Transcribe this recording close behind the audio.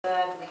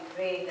God, we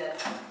pray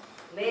that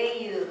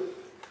may you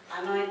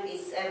anoint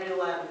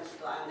everyone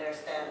to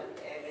understand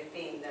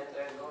everything that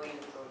we're going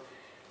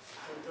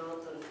to do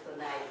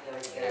tonight,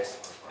 Lord God.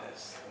 Yes.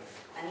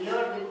 And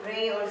Lord, we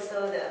pray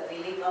also that we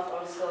lift up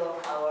also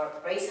our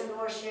praise and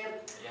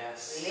worship.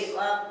 Yes. We lift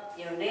up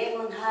your name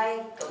on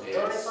high to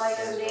glorify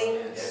your name.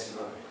 Yes,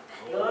 Lord.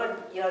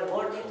 Lord, you are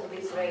worthy to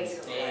be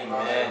praised, O God.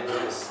 Amen.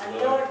 Yes, And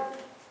Lord,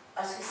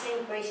 as we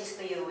sing praises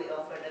to you, we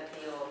offer that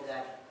to you, O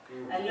God.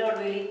 And Lord,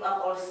 we lift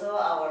up also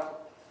our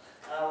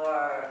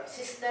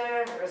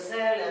sister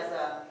Roselle as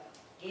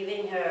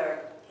giving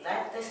her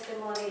life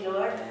testimony,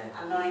 Lord.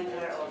 Anoint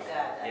her, O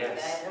God, and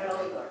guide her,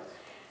 O Lord.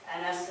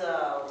 And as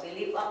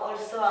we lift up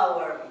also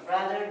our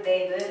brother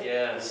David,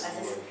 Yes, as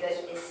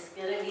he's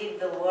going to give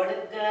the word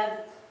of God,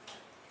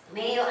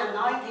 may you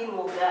anoint him,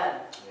 O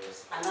God.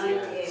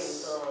 Anoint him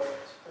to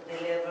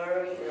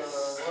deliver your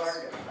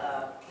word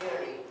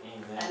clearly.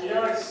 And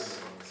Lord,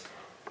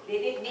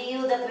 let it be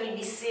you that will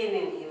be seen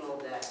in him, O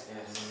God.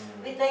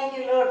 We thank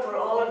you, Lord, for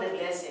all the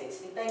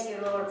blessings. We thank you,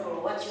 Lord, for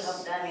what you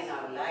have done in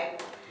our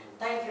life.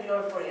 Thank you,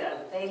 Lord, for your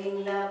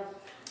unfailing love.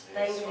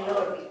 Thank you,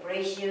 Lord. We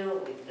praise you.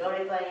 We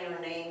glorify your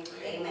name.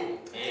 Amen.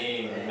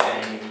 Amen.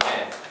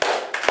 Amen.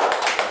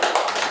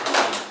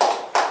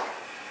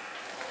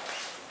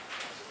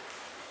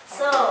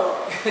 So,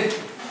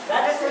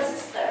 brothers and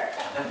sisters,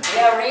 we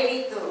are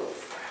ready to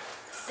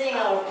sing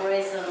our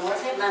praise and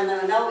worship.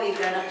 And now we're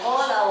going to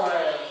call our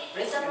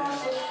praise and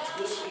worship.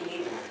 This we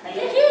need.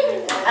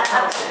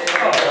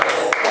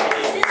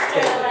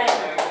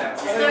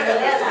 Sister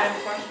Elena.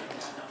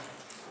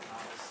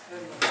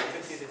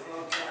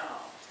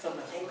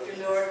 Thank you,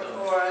 Lord,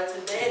 for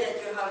today that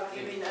you have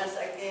given us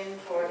again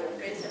for the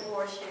praise and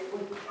worship.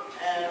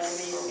 And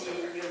we will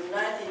be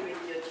united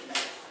with you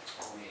tonight.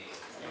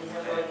 And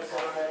Lord,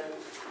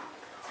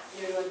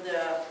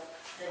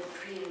 the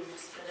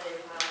dreams that I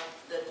have,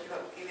 that you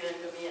have given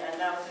to me. And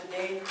now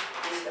today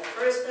is the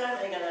first time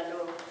I'm going to do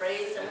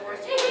praise and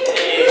worship.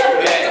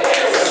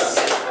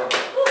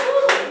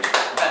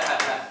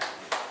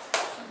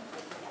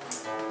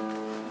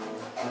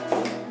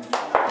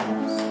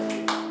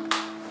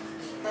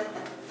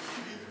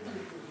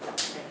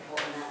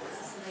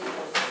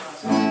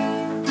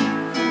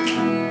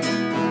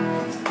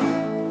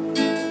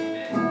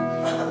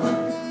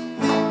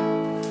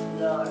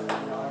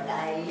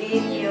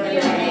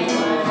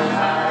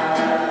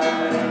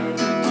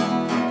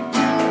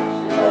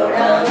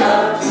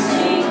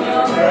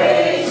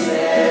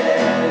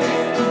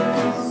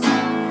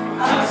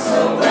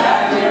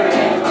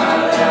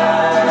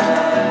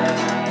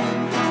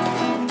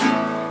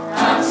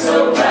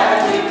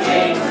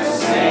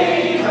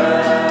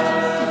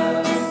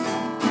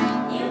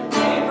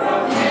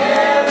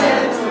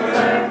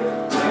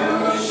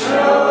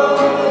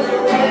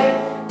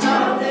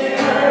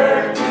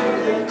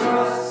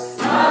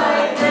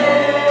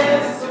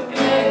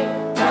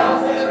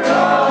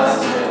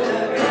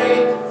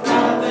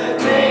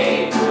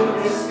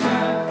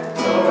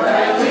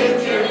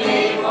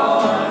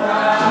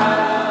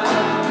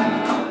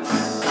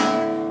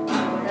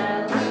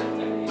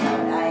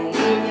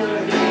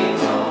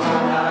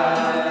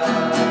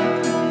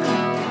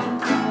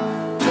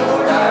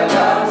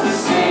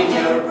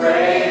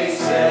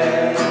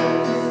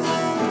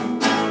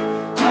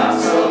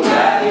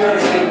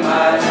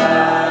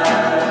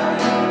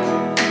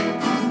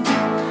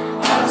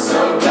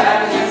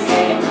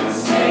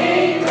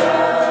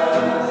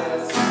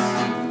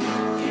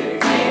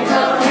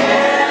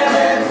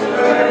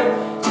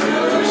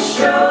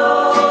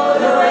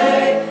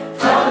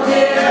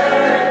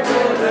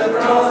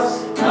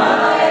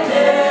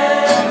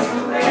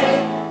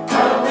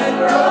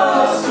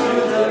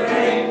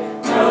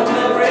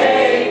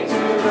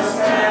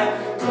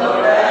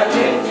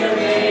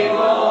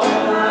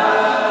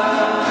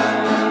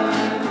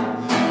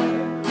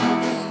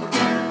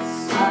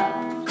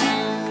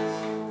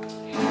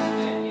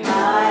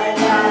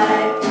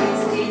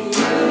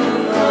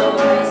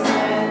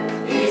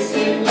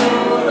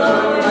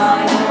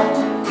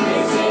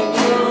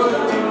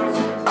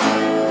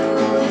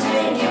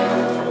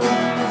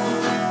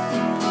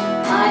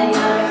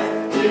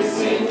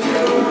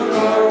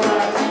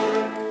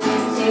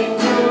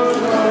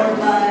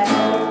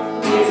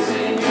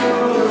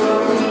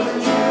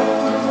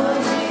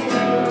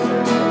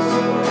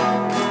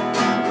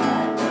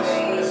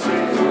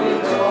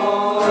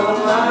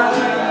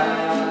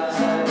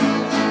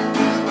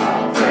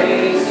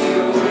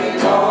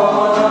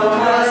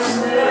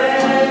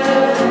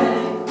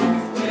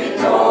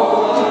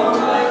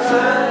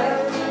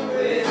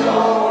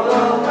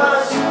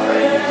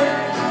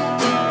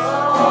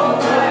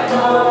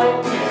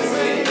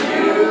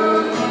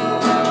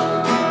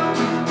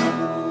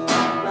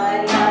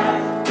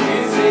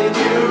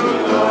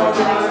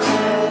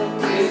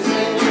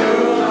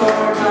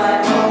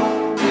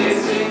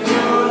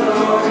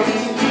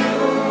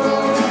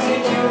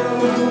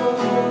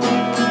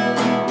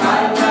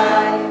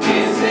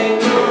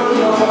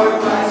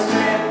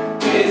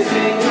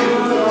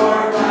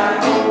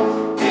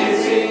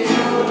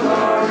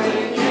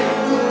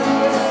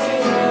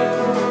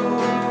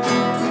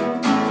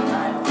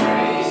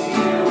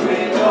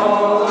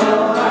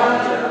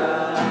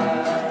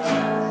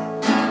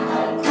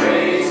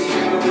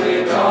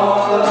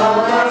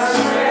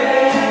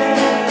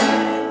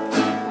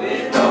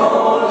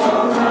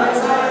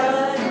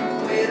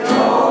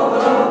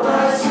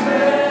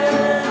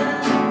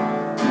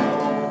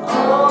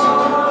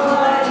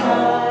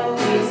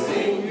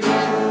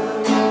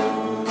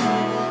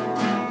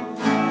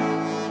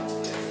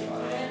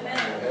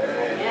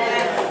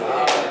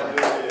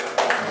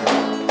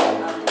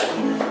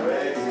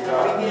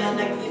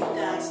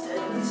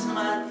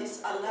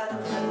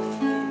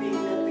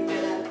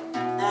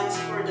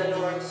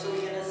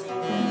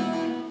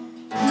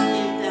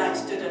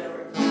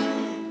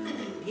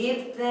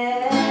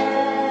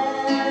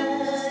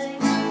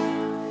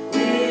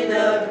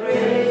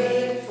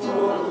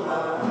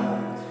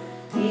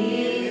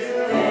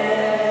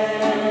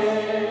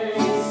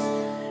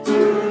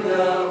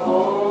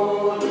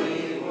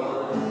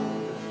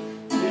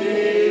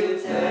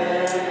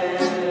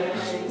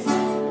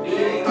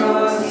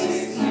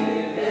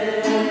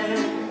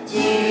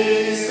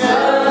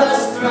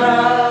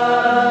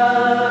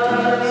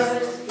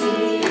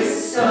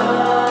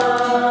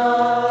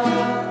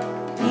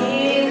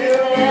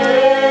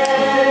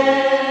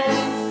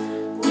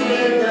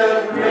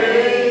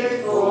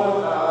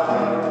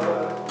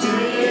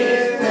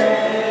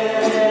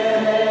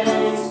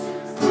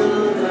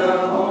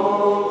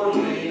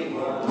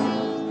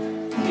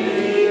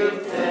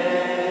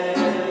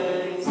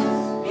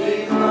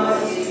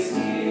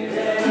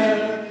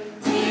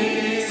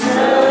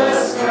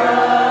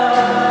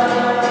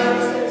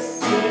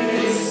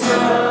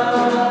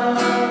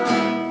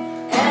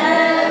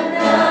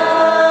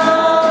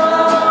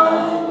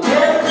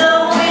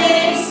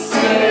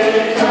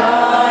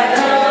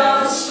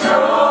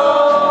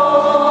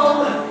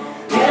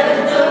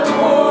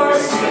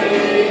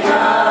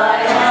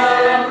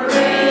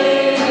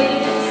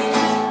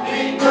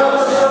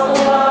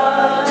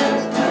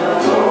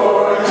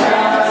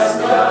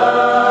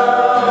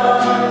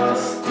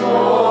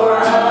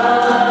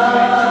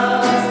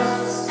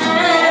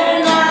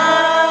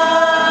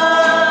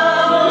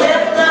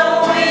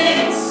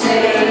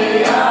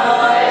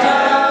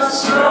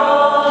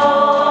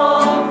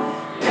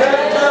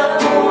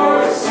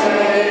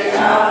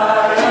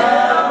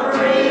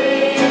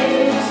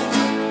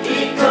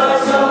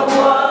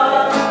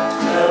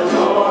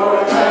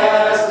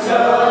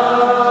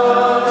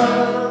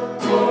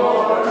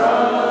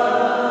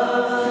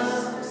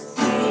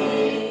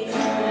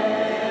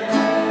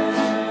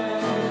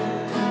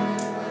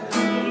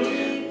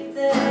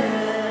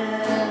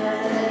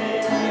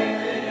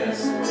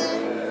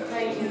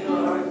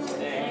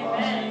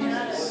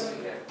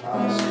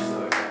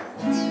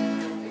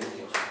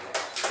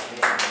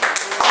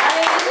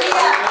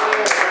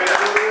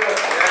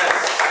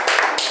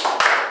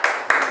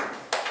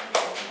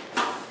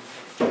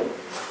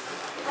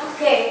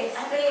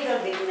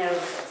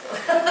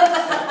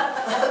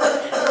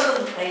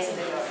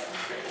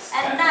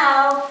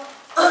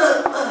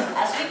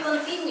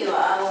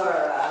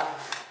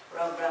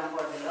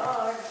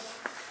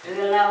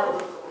 Now,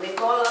 we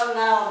call on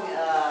now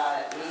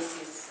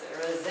Mrs.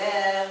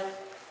 Roselle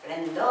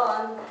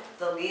Rendon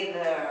to give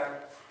her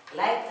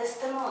life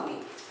testimony.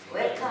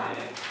 Welcome.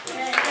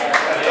 Very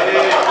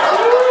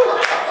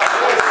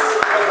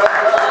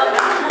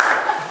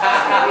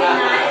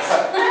nice.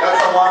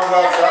 That's a long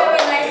That's welcome.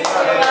 very nice.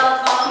 You're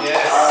welcome.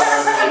 Yes.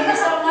 Thank you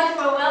so much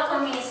for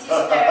welcoming me, Sister Bell.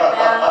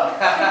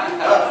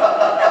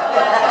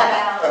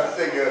 That's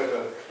a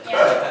good.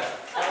 Yeah.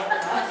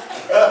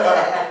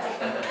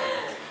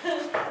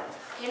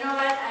 You know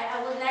what?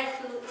 I would like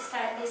to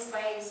start this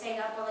by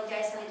saying I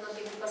apologize a little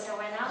bit because I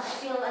went out. I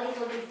feel a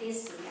little bit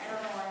dizzy. I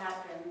don't know what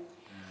happened.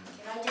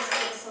 You know, I just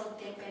feel so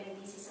deep, very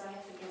dizzy, so I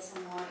have to get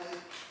some water.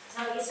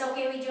 So it's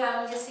okay with you?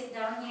 I will just sit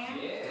down here.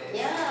 Yes.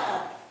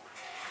 Yeah.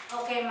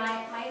 Okay,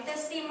 my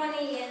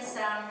testimony is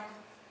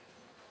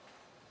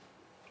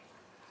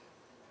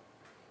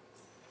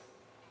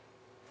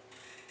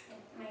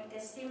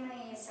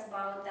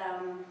about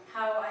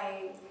how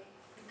I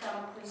became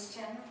a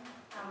Christian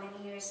many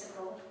years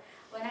ago.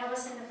 When I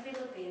was in the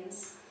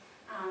Philippines,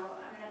 I'm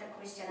not a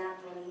Christian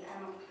actually,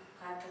 I'm a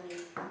Catholic.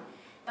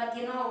 But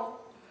you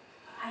know,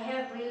 I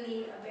have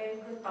really a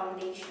very good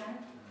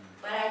foundation,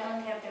 but I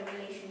don't have the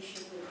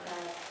relationship with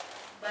God.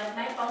 But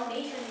my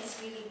foundation is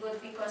really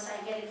good because I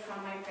get it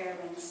from my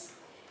parents.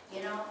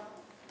 You know,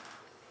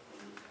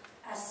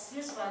 as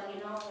usual,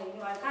 you know, when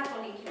you are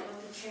Catholic, you go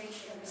to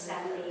church every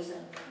Sunday.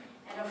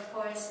 And of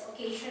course,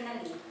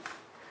 occasionally.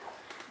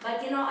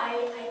 But you know,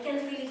 I can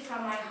feel it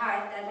from my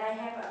heart that I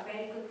have a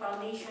very good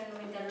foundation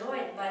with the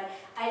Lord, but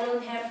I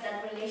don't have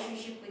that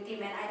relationship with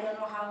Him, and I don't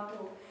know how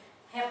to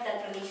have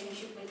that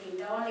relationship with Him.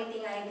 The only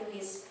thing I do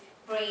is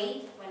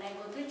pray when I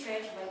go to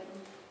church, but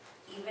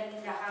even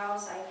in the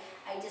house, I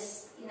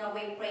just, in a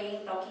way,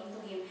 praying, talking to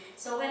Him.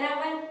 So when I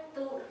went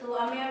to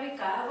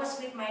America, I was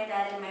with my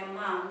dad and my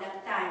mom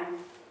that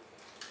time.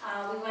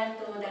 We went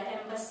to the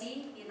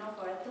embassy, you know,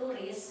 for a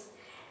tourist.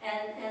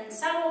 And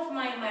some of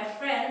my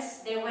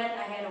friends, they went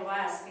ahead of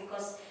us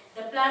because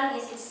the plan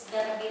is it's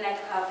going to be like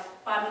a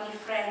family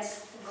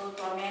friends to go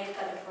to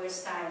America the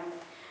first time.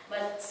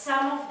 But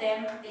some of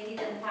them, they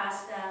didn't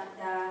pass the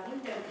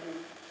interview.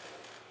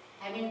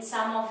 I mean,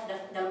 some of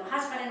the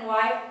husband and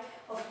wife,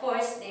 of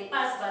course, they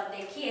passed, but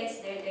their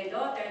kids, their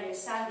daughter, their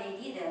son, they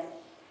didn't.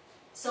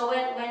 So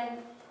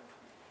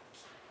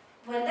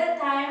when that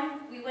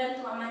time we went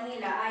to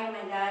Manila, I,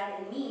 my dad,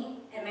 and me,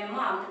 and my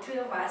mom, the three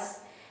of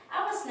us,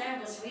 I was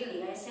nervous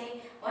really. I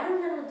say, what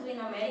am I going to do in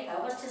America? I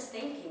was just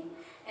thinking.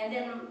 And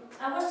then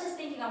I was just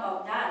thinking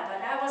about that, but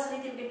I was a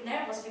little bit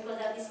nervous because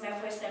that is my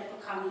first time to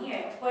come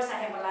here. Of course, I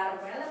have a lot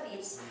of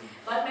relatives.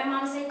 But my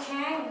mom said,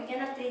 Chang, we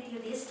cannot treat you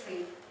this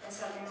trip. That's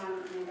what my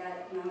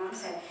mom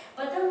said.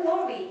 But don't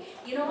worry.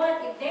 You know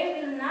what? If they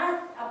will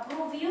not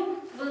approve you,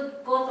 we'll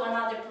go to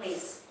another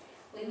place.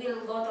 We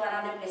will go to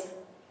another place.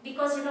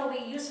 Because, you know,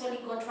 we usually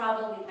go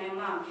travel with my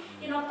mom.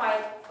 You know,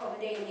 part of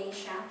there in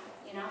Asia.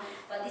 You know,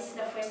 but this is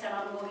the first time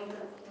I'm going to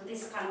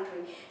this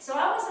country. So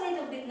I was a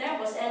little bit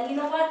nervous, and you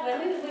know what,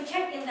 when we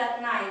checked in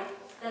that night,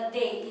 that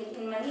day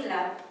in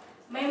Manila,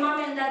 my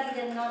mom and dad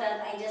didn't know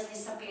that I just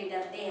disappeared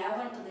that day. I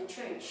went to the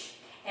church,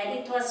 and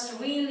it was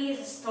really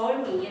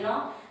stormy, you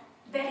know,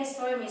 very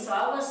stormy. So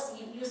I was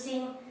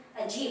using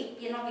a jeep,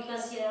 you know,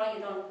 because, you know,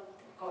 you don't,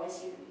 of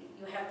course, you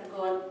have to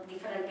go on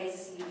different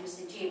places, you use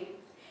the jeep.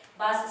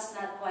 Bus is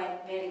not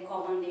quite very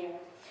common there.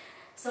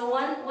 So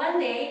one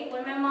day,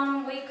 when my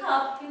mom wake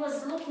up, he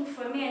was looking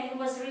for me and he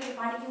was really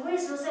panicking.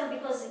 Where's Roselle?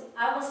 Because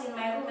I was in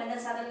my room and then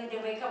suddenly they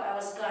wake up, I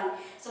was gone.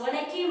 So when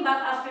I came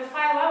back after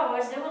 5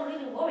 hours, they were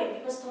really worried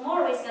because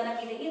tomorrow is going to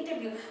be the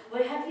interview.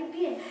 Where have you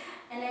been?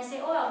 And I say,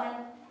 oh,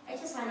 I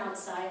just went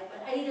outside,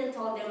 but I didn't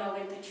tell them I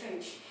went to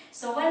church.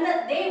 So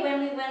next day we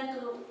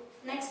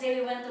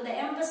went to the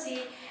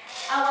embassy,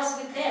 I was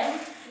with them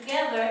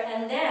together,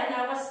 and then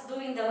I was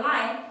doing the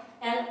line,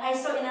 and I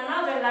saw in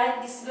another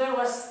line, this girl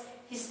was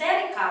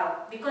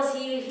hysterical because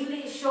he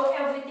really showed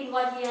everything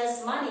what he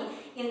has money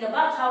in the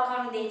bank. How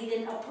come they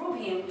didn't approve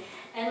him?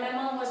 And my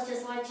mom was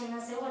just watching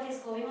and said, what is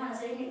going on? I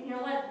said, you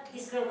know what,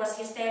 this girl was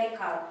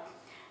hysterical.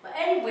 But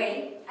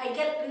anyway, I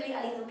get really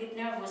a little bit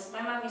nervous.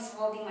 My mom is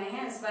holding my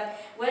hands. But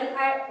when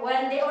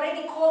they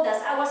already called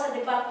us, I was at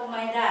the back of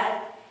my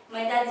dad.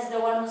 My dad is the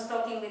one who's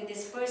talking with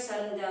this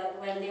person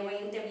when they were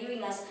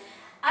interviewing us.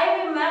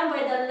 I remember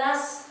the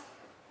last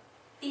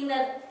thing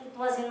that it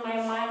was in my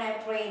mind, I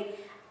prayed.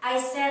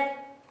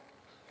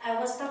 I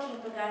was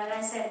talking to God and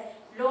I said,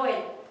 Lord,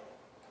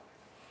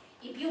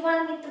 if you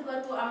want me to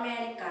go to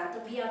America to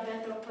be a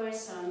better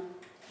person,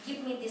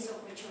 give me this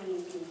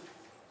opportunity.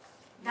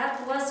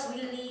 That was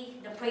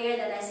really the prayer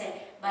that I said.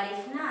 But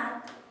if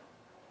not,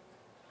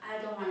 I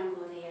don't want to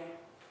go there.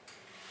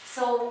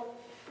 So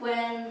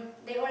when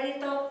they already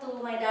talked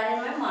to my dad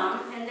and my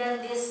mom, and then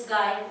this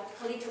guy,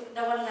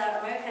 the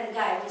American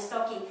guy who was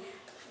talking,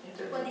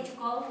 what did you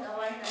call the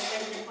one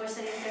when the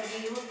person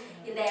interviewed you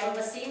in the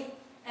embassy?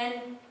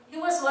 And he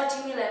was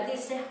watching me like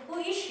this. He said, who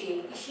is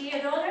she? Is she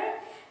your daughter?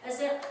 I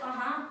said,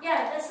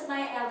 yeah, that's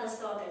my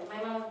eldest daughter.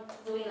 My mom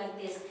doing like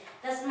this.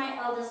 That's my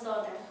eldest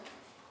daughter.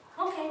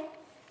 Okay.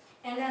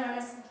 And then when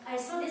I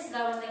saw this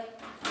guy, I was like,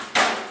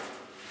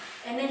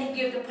 and then he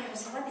gave the pass. I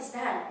said, what is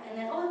that? And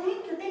then, oh,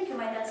 thank you,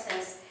 my dad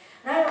says.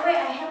 Right away,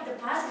 I have the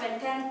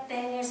password, 10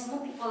 years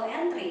multiple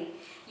entry,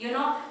 you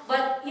know.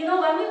 But, you know,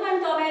 when we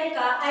went to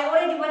America, I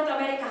already went to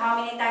America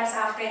how many times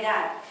after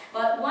that?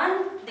 But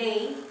one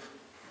day,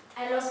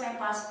 I lost my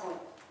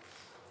passport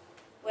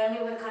when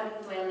we were coming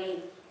to LA.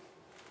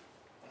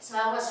 So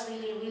I was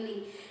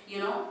really, you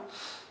know,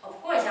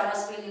 of course, I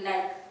was really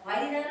like, why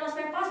did I lose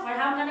my passport?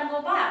 How am I going to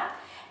go back?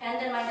 And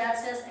then my dad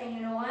says, and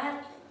you know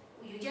what?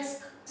 You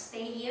just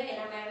stay here in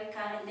America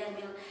and then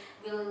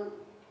we'll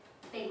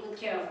take good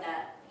care of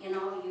that. You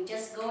know, you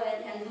just go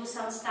and do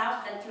some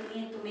stuff that you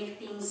need to make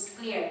things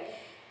clear.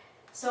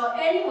 So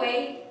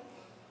anyway,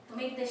 to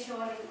make the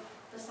story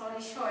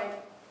short,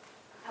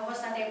 I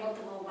was not able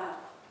to go back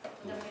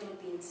to the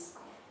Philippines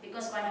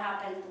because what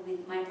happened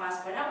with my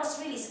passport. I was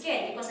really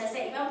scared because I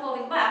said, if I'm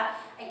going back,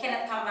 I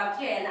cannot come back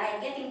here, and I'm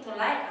getting to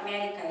like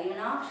America, you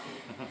know.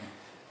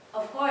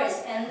 Of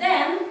course. And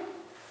then,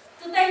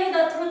 to tell you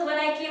the truth, when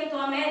I came to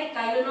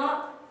America, you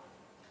know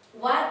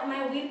what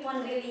my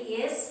weapon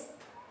really is?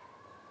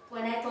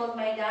 When I told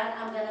my dad,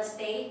 I'm going to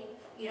stay,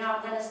 you know,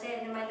 I'm going to stay,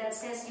 and then my dad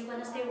says, you're going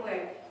to stay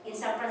where? In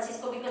San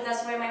Francisco, because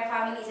that's where my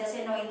family is. I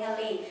said, no, in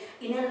LA.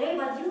 In LA,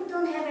 but you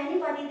don't have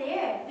anybody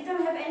there. We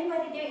don't have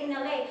anybody there in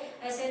LA.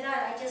 I said,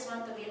 Dad, I just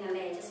want to be in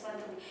LA. I just want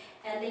to be.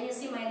 And then you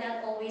see, my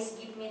dad always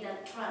give me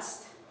that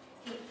trust.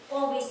 He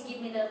always give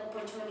me that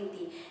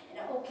opportunity.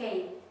 And,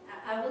 okay,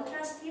 I will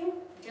trust you.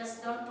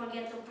 Just don't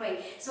forget to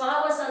pray. So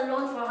I was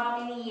alone for how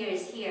many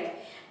years here?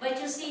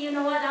 But you see, you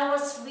know what? I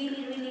was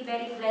really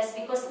very blessed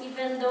because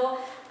even though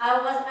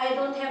I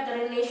don't have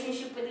the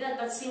relationship with God,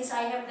 but since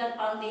I have that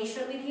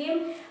foundation with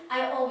Him,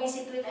 I always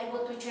see to it. I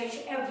go to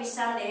church every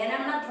Sunday, and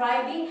I'm not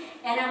driving,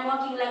 and I'm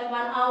walking like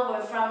 1 hour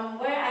from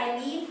where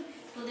I live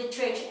to the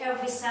church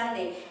every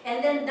Sunday.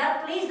 And then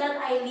that place that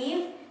I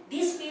live,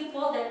 these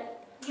people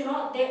that, you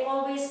know, they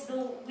always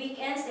do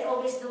weekends. They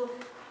always do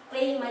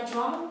playing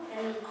mahjong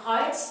and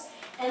cards.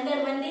 And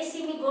then when they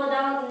see me go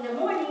down in the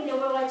morning, they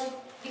were watching,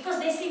 because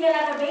they see me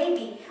like a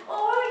baby.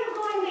 Oh, where are you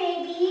going,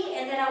 baby?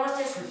 And then I was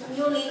just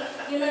newly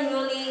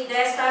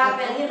dressed up,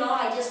 and you know,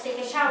 I just take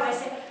a shower. I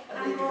said,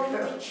 I'm going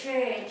to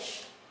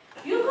church.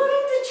 You're going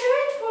to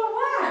church for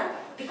what?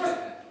 Because,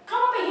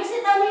 come on, you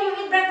sit down here,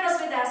 you eat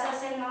breakfast with us. I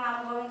said, no,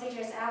 I'm going to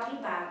church. I'll be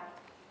back.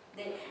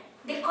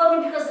 They call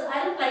me because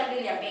I look like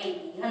really a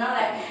baby, you know,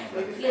 like,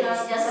 you know,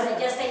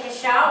 just take a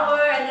shower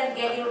and then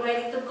getting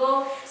ready to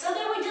go. So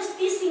they were just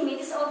teasing me,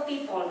 these old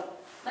people.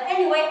 But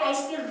anyway, I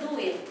still do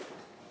it.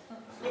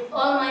 With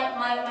all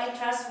my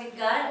trust with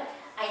God,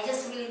 I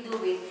just really do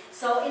it.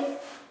 So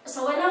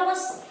when I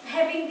was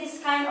having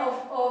this kind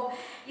of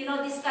you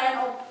know, this kind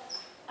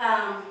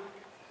of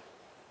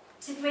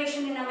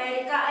situation in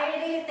America,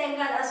 I really thank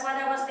God, as what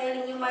I was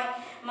telling you,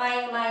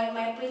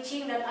 my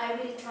preaching, that I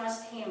really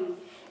trust Him.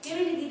 He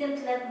really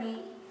didn't let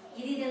me,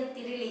 He didn't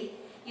really,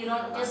 you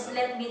know, just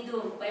let me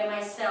do by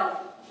myself.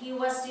 He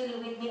was really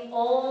with me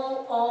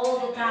all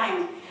the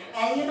time.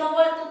 And you know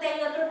what, to tell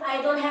you the truth,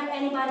 I don't have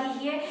anybody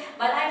here,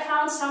 but I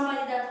found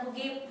somebody who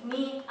gave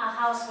me a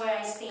house where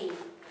I stay.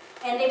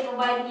 And they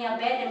provide me a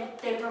bed, and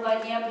they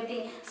provide me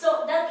everything.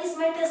 So that is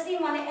my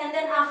testimony. And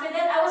then after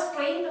that, I was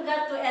praying to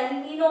God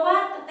and you know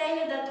what, to tell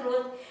you the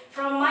truth,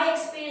 from my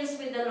experience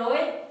with the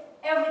Lord,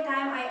 every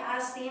time I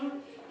asked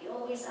Him, He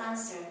always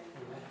answered.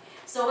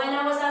 So when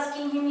I was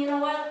asking Him, you know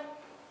what,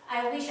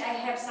 I wish I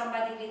have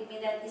somebody with me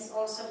that is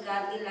also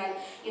godly, like,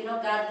 you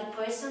know, godly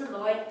person,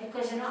 Lord,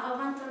 because, you know, I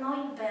want to know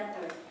You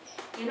better.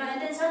 You know,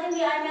 and then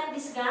suddenly I met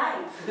this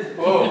guy.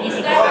 Whoa.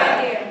 This guy right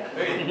here.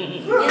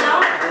 You know?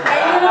 And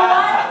you know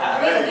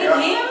what?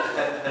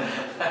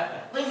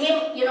 With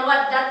him, you know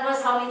what, that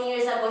was how many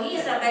years ago. He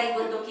is a very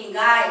good looking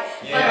guy.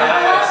 But you know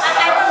what?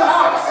 I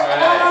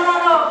don't know.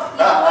 No.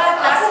 You know what,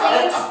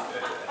 classmates?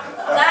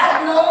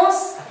 God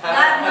knows.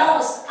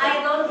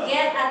 I don't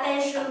get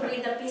attention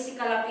with the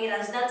physical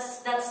appearance.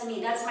 That's me.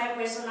 That's my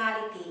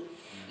personality.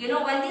 You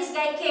know, when this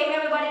guy came,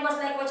 everybody was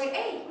like watching,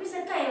 hey, who's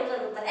that guy?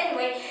 But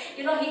anyway,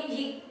 you know,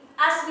 he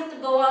asked me to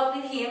go out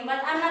with him,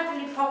 but I'm not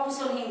really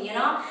focused on him, you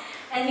know.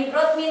 And he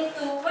brought me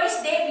to,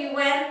 first day we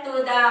went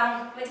to the,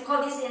 what do you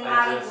call this, in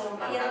Malibu,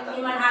 in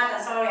Manhattan,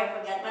 sorry, I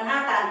forgot,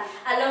 Manhattan.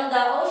 Along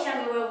the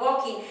ocean, we were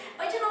walking.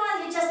 But you know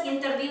what, you're just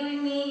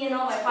interviewing me, you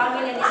know, my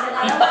family, and he said,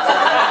 I don't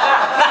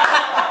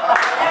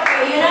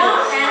whatever, you know.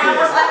 And I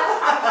was like,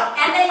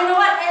 and then you know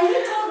what, and he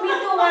told me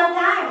to one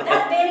time,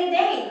 that very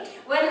day,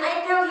 when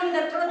I tell him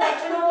the truth, that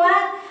you know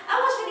what,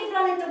 I was really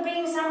planning to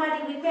bring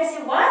somebody with me. I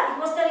said, what? He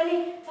was telling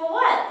me, for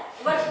what?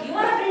 What, you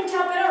want to bring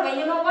chaperone? But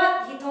you know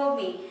what? He told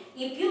me,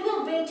 if you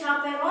will bring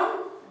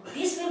chaperone,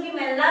 this will be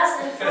my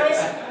last and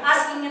first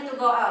asking you to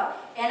go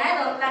out. And I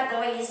don't like the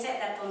way he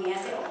said that to me. I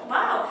said, oh,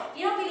 wow.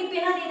 You know,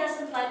 Filipino, he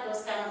doesn't like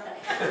those kind of things.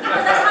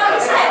 Because that's how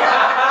he said.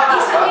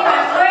 This will be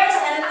my first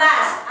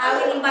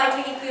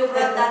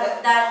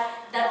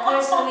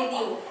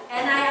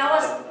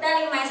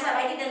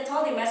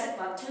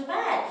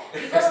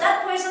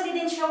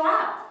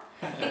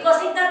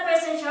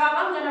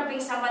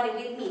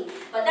me.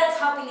 But that's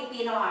how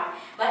Filipino are.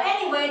 But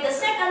anyway, the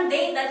second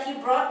date that he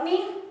brought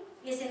me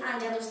is in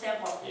Angelus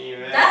Temple.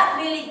 Amen. That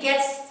really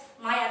gets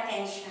my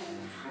attention.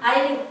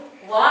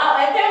 Wow,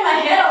 I turned my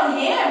head on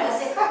him. I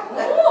said,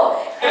 ooh.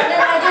 And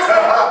then I just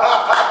said,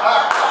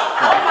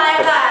 oh my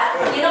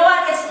God. You know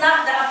what? It's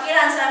not the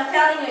appearance. I'm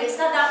telling you, it's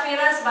not the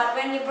appearance. But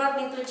when he brought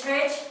me to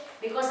church,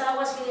 because I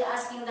was really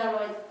asking the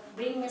Lord,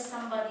 bring me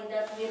somebody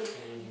that will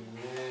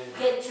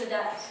get you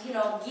that,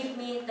 give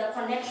me the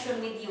connection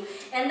with you.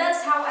 And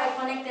that's how I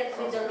connected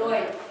with the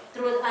Lord,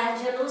 through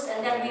Angelus.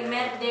 And then we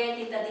met there,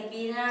 Tita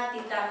Divina,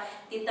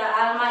 Tita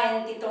Alma,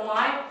 and Tito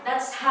Mark.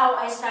 That's how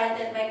I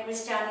started my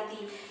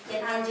Christianity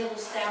in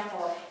Angelus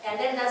Temple. And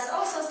then that's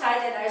also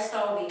started our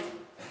story.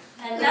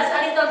 And that's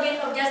a little bit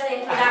of just the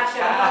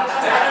introduction,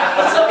 because I don't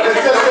think so.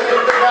 It's just an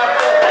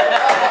introduction.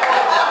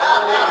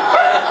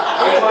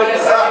 We want a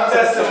second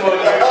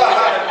testimony.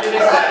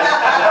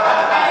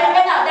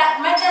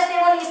 My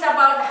testimony is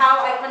about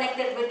how I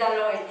connected with the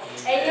Lord.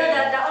 And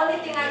that the only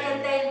thing I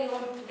can tell you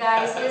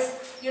guys is,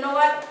 you know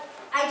what?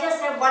 I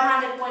just have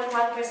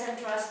 100.1%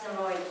 trust the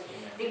Lord.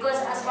 Because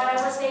as what I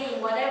was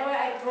saying, whatever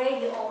I pray,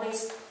 He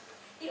always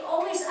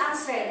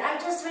answered. I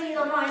just really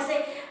don't know. I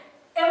say,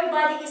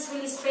 everybody is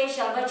really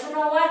special. But you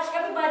know what?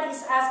 Everybody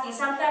is asking.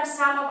 Sometimes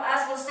some of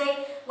us will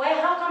say, why,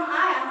 how come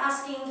I am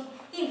asking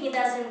Him? He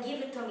doesn't give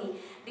it to me.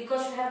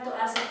 Because you have to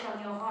ask it from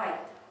your heart.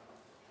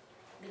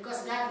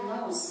 Because God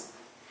knows.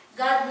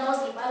 God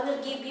knows if I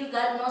will give you,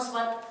 God knows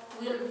what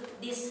will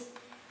this,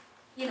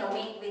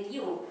 make with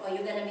you. Are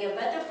you going to be a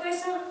better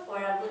person or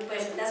a good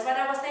person? That's what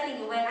I was telling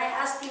you. When I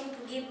asked Him to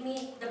give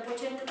me the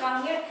opportunity to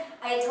come here,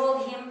 I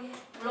told Him,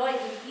 Lord,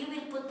 if you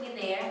will put me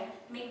there,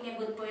 make me a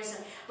good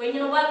person. When you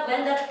know what?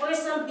 When that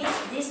person did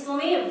this to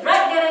me,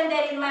 right there and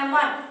there in my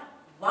mind,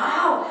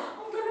 wow,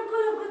 I'm going to be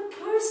a good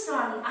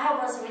person. I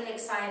was really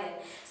excited.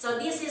 So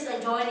this is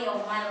a journey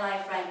of my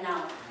life right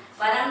now.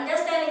 But I'm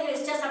just telling you,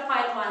 it's just a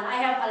part one. I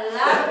have a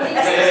lot of things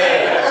to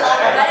say.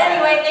 But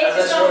anyway, thank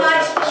you so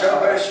much.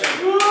 Short version.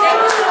 Thank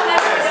you so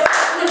much for the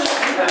opportunity.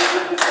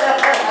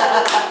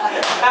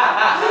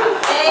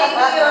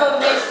 Thank you,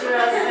 Miss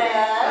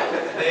Roselle.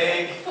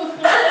 Thank you.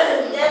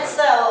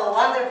 That's a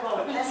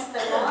wonderful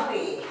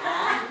testimony,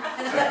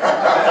 huh?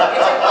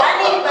 It's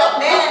funny, but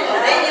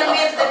then you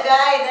meet the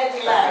guy that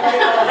you like.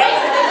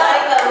 Praise the Lord,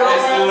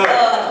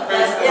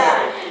 romance.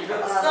 Yeah.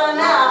 So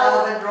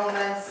now,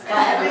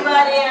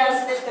 everybody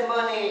has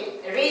testimony.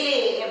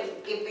 Really,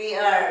 if we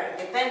are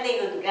depending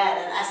on God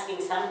and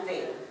asking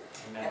something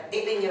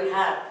deep in your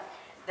heart,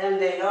 then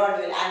the Lord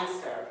will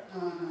answer.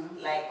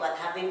 Like what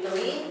happened to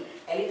me,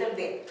 a little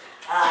bit.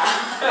 I'm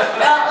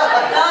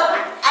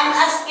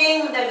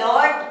asking the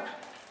Lord.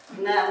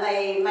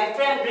 My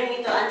friend bring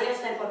me to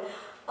Angelus Temple.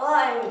 Oh,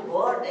 I'm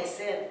bored. I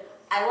said,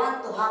 I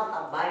want to have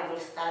a Bible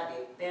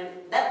study.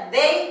 Then that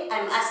day,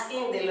 I'm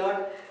asking the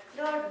Lord,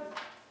 Lord,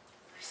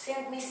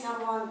 send me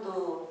someone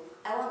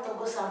I want to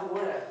go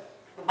somewhere.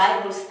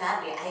 Bible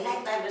study. I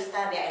like Bible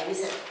study. I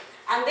miss it.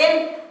 And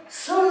then,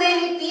 so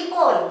many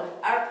people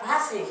are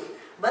passing.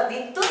 But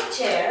the two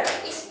chair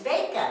is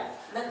vacant.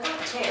 The two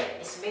chair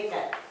is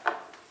vacant.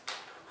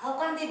 How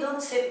come they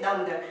don't sit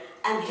down there?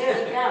 And here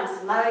he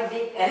comes, Mary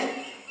Dick and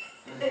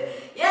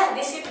yeah,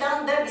 they sit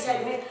down there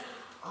beside me.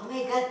 Oh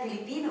my God,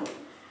 Filipino.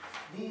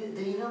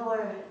 Do you know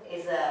where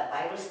is a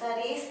Bible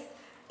study is?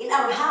 In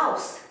our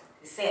house.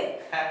 He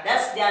said,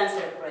 that's the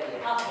answer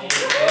prayer. Okay.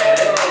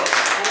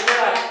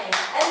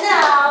 And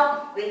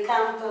now we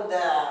come to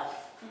the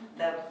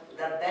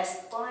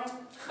best point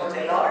of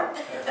the Lord.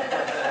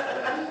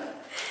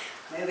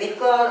 May we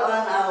call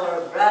on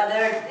our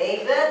brother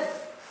David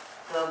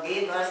to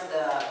give us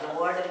the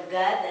word of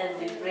God, and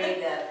we pray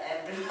that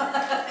everyone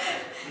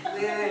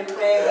we will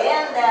pray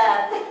again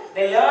that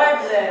the Lord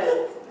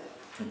will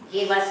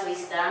give us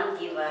wisdom,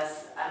 give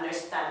us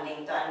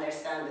understanding to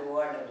understand the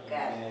word of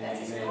God. That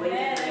is going to be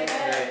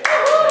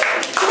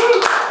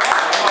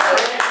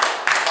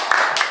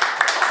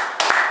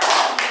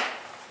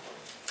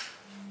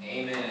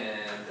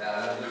Amen.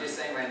 We just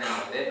sang right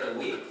now, let the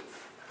weak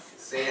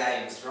say I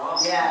am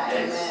strong. Yeah,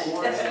 and amen.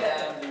 poor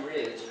and the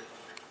rich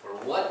for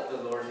what the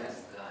Lord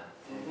has done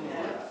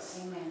for us.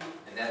 Amen.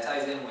 And that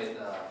ties in with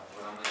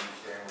what I'm going to be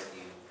sharing with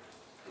you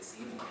this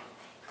evening.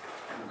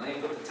 Let me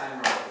put the timer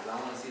on because I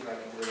want to see if I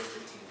can do it in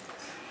 15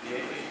 minutes.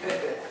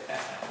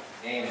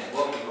 Amen.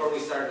 Well, before we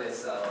start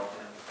this,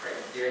 pray.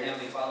 Dear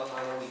Heavenly Father,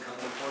 my Lord, we come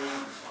before you.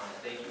 We just want to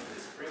thank you for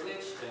this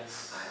privilege.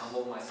 Yes. I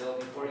humble myself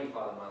before you,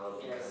 Father, my Lord,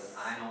 because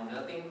I know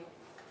nothing.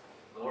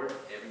 Lord,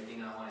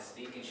 everything I want to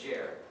speak and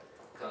share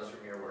comes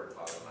from your word,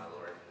 Father, my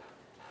Lord.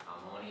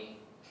 I'm only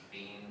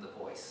being the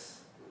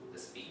voice, the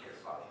speaker,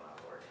 Father, my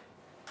Lord.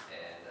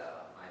 And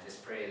I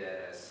just pray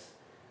that as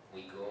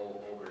we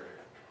go over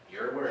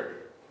your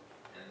word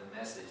and the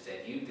message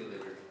that you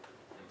delivered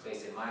and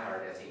placed in my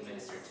heart as you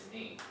ministered to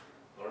me,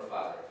 Lord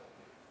Father,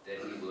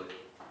 that we would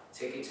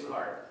take it to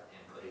heart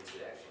and put it to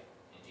action.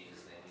 In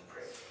Jesus' name we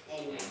pray.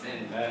 Amen.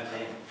 Amen. Amen.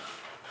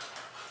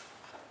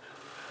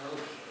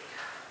 Okay.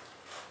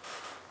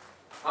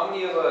 How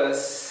many of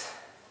us,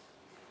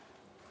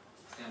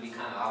 it's going to be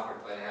kind of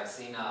awkward, but have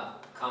practicing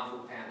Kung Fu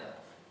Panda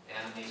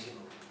animation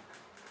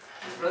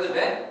movie. Brother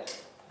Ben?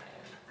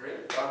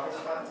 Right? Kung Fu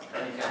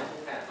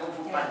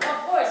Panda. Of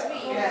course,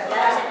 me. Yeah.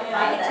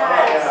 Many Oh,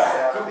 times.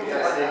 yeah, I think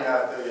I've seen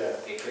that too,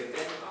 yeah. Okay, quick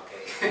then?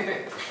 Okay.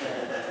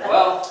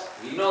 Well,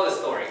 you know the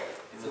story.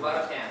 It's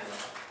about a panda,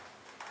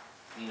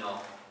 you know,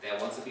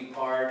 that wants to be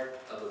part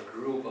of a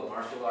group, a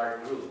martial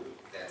art group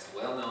that's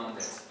well known,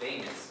 that's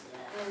famous.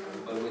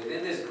 But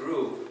within this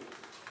group,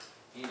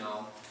 you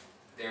know,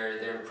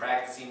 they're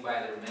practicing by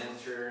their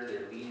mentor,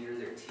 their leader,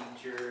 their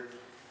teacher,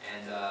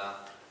 and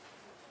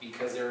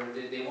because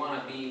they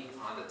want to be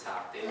on the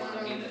top. They want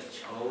to be the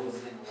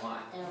chosen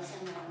one,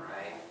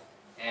 right?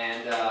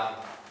 And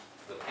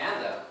the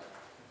panda,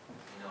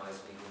 you know, as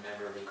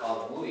we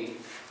recall the movie,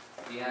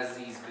 he has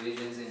these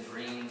visions and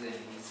dreams, and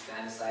he's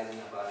fantasizing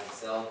about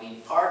himself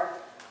being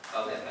part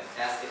of that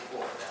Fantastic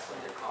Four. That's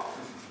what they're called,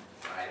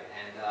 right?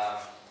 And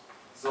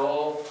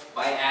so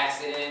by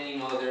accident, you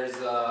know, there's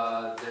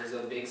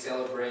a big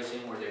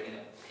celebration where they're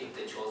gonna pick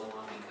the chosen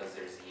one because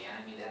there's the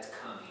enemy that's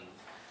coming,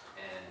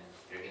 and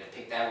they're gonna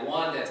pick that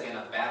one that's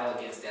gonna battle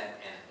against that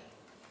enemy.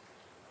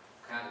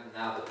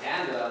 Now the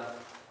panda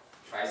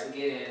tries to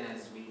get in,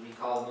 as we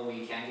recall the movie,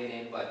 he can't get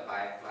in, but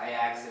by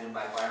accident,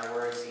 by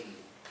fireworks, he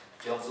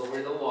jumps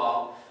over the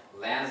wall,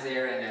 lands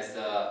there, and as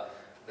the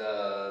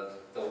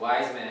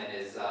wise man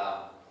is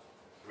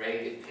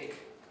ready to pick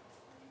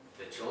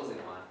the chosen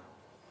one,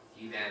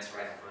 he lands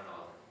right in front of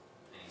him,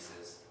 and he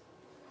says,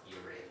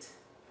 "You're it."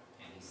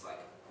 And he's like,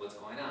 "What's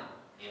going on?"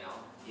 You know,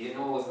 he didn't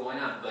know what was going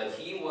on, but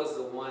he was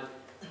the one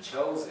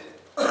chosen.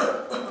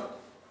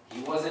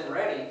 He wasn't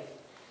ready,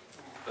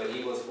 but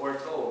he was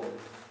foretold,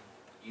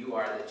 "You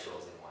are the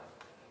chosen one."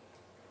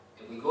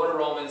 If we go to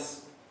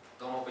Romans,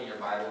 don't open your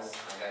Bibles,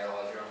 I got it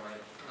all here on my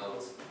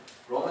notes.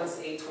 Romans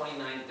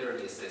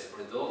 8:29-30, it says,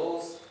 "For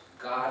those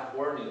God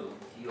foreknew,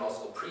 he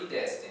also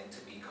predestined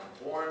to be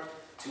conformed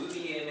to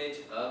the image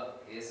of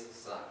his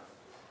Son."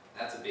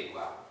 That's a big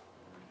wow.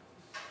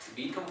 To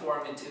be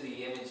conformed into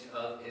the image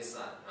of his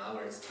Son. In other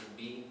words, to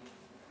be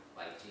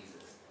like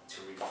Jesus.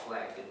 To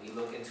reflect. If we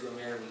look into a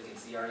mirror, we can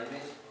see our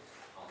image.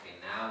 Okay,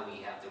 now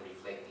we have to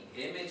reflect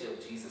the image of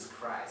Jesus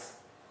Christ.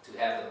 To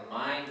have the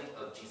mind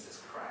of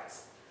Jesus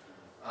Christ.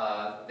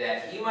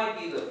 That he might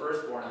be the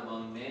firstborn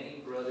among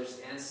many brothers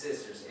and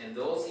sisters. And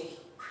those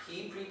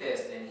he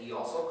predestined, he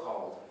also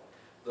called.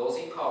 Those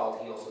he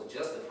called, he also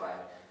justified.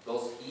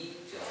 Those he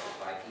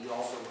justified, he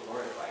also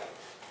glorified.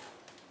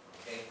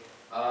 Okay.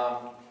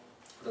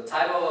 The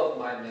title of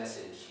my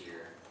message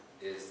here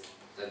is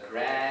the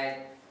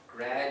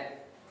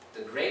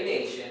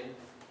gradation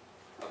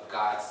of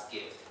God's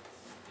gift.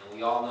 And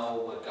we all know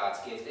what God's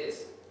gift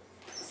is.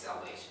 It's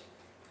salvation.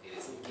 It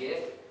is a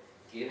gift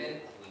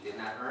given. We did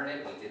not earn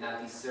it. We did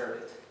not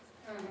deserve it.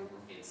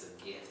 It's a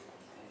gift.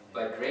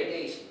 But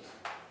gradation,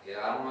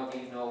 I don't know if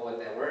you know what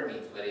that word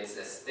means, but it's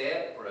a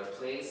step or a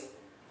place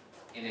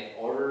in an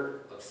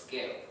order of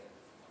scale,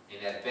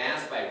 in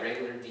advance by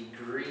regular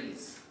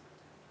degrees,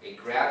 a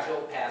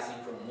gradual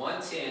passing from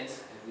one tint.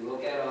 If we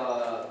look at,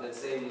 let's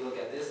say we look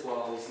at this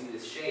wall, we see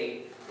this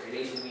shade.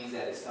 Gradation means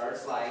that it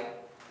starts light,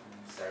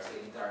 starts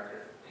getting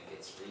darker, and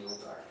gets real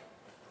dark.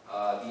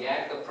 The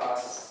active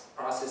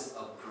process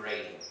of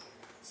grading.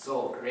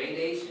 So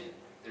gradation,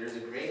 there's a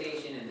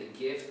gradation in the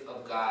gift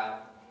of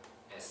God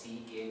as he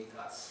gave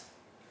us.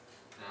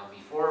 Now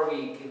before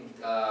we can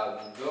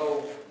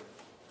go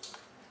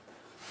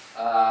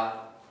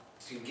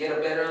to get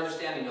a better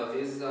understanding of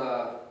his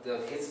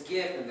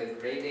gift and the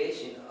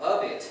gradation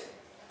of it,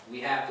 we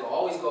have to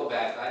always go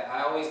back.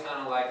 I always kind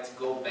of like to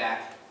go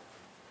back,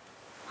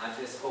 not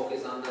just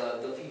focus on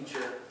the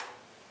future.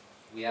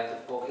 We have to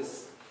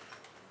focus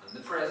on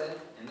the present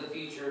and the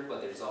future,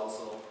 but there's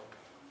also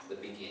the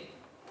beginning.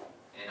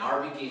 And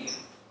our beginning,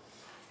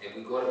 if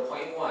we go to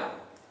point 1,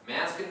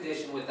 man's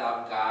condition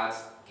without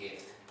God's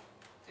gift.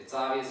 It's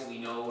obvious we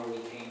know where we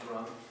came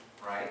from,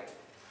 right?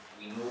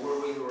 We know where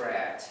we were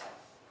at.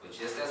 But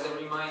just as a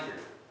reminder,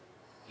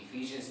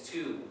 Ephesians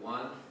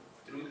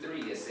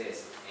 2:1-3, it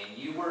says, "And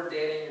you were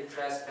dead in your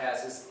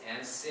trespasses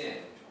and sin,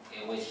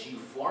 in which you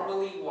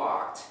formerly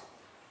walked,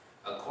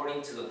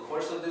 according to the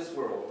course of this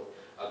world,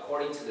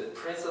 according to the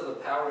prince of the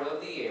power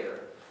of the air,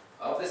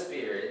 of the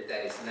spirit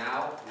that is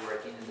now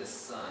working in the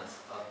sons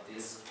of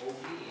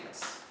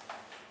disobedience."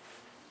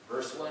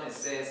 Verse 1, it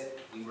says,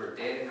 we were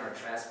dead in our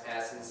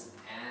trespasses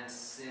and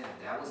sin.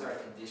 That was our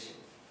condition.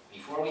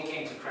 Before we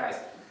came to Christ,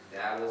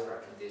 that was our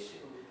condition.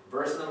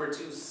 Verse number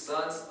 2,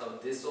 sons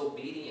of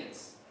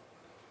disobedience.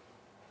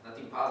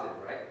 Nothing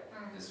positive, right?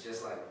 It's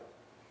just like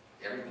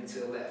everything to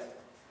the left.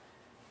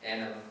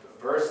 And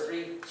verse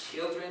 3,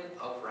 children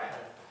of wrath.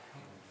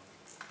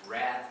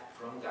 Wrath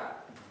from God.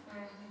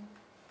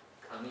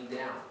 Coming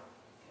down.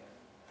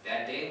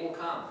 That day will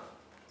come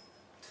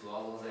to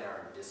all those that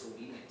are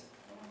disobedient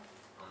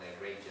on that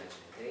great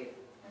judgment day.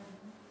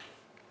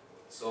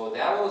 So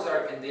that was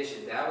our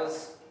condition. That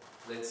was,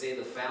 let's say,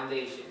 the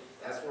foundation.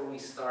 That's where we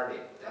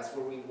started. That's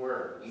where we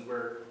were. We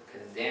were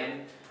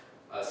condemned,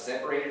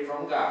 separated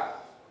from God.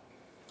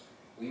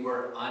 We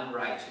were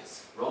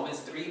unrighteous. Romans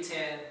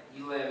 3:10,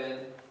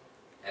 11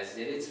 As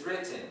it is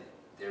written,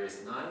 there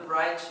is none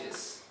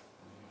righteous,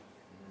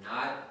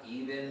 not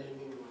even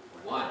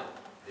one.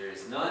 There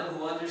is none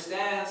who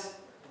understands.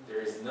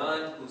 There is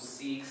none who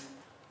seeks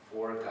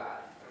for God.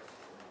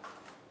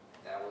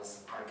 That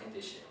was our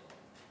condition.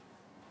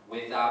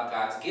 Without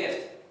God's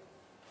gift.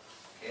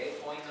 Okay,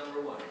 point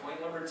number one.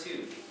 Point number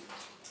two.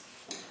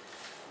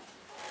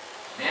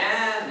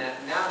 Man,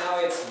 now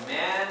it's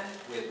man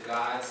with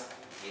God's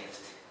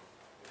gift.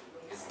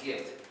 His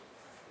gift.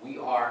 We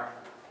are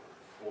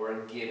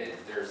forgiven.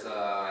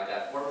 I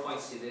got 4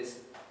 points to this.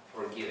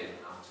 Forgiven.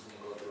 I'm just going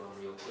to go through them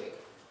real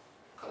quick.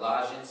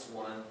 Colossians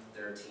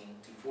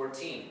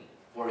 1:13-14.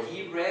 For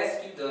he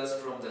rescued us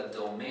from the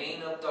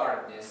domain of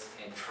darkness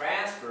and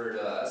transferred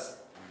us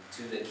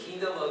to the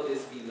kingdom of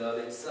his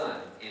beloved Son,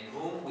 in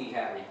whom we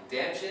have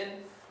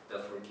redemption, the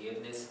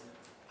forgiveness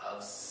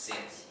of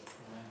sins.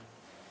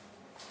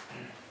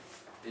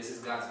 This is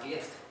God's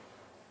gift.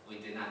 We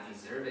did not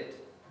deserve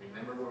it.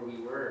 Remember where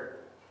we were.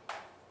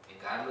 And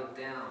God looked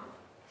down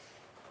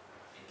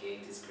and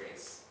gave His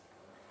grace.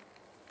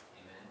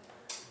 Amen.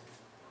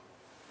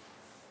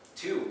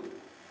 2.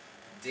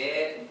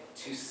 Dead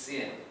to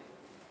sin.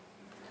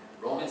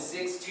 Romans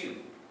 6:2.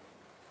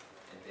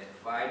 And then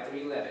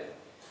 5:11.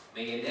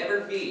 May it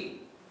never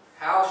be.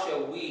 How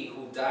shall we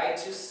who died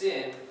to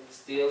sin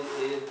still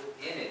live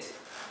in it?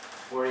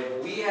 For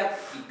if we have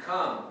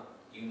become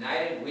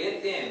united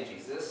with Him,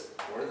 Jesus,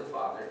 or the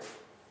Father,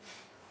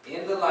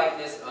 in the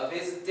likeness of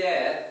His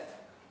death,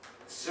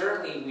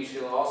 certainly we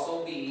shall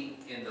also be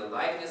in the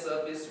likeness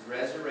of His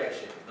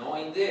resurrection,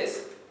 knowing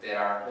this, that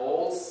our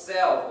old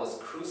self was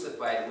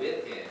crucified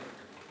with Him,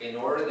 in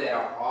order that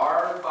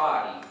our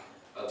body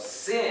of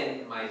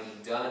sin might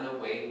be done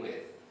away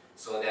with,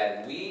 so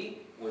that we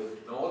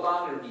would no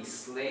longer be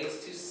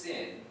slaves to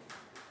sin,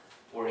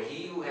 for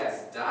he who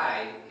has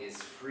died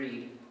is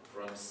freed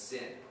from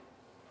sin.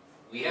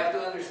 We have to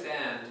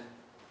understand,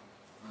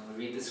 when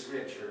we read the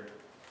scripture,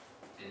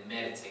 and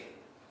meditate.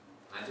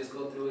 Not just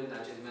go through it,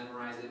 not just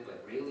memorize it,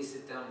 but really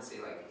sit down and say,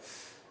 like,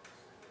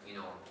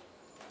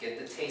 get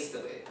the taste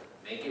of it.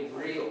 Make it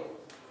real.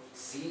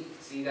 See,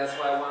 that's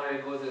why I wanted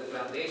to go to the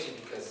foundation,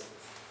 because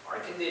our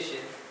condition,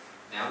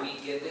 now we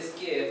get this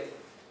gift.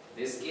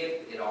 This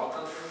gift, it all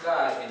comes from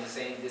God, and He's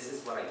saying, this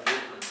is what I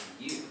give unto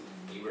you.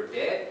 You were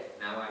dead,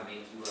 now I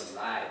make you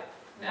alive.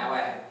 Now I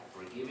have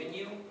forgiven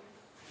you.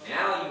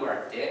 Now you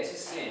are dead to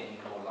sin. You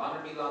no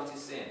longer belong to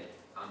sin.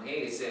 On 8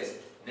 it says,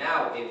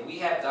 now if we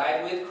have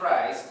died with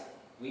Christ,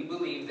 we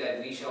believe that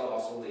we shall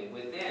also live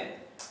with Him,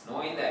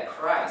 knowing that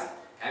Christ,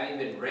 having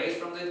been raised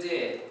from the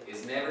dead,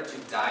 is never to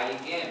die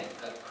again.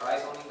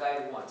 Christ only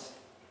died once.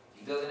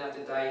 He doesn't have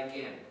to die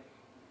again.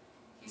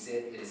 He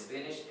said, it is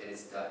finished, it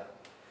is done.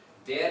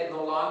 Death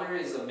no longer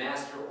is a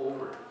master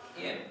over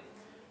Him.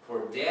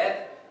 For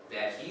death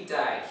that He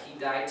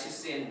died to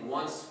sin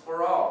once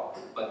for all.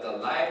 But the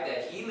life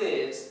that He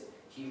lives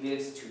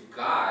to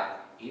God.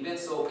 Even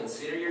so,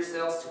 consider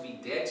yourselves to be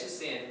dead to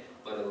sin,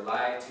 but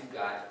alive to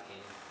God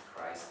in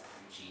Christ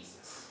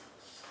Jesus.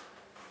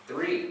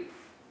 3.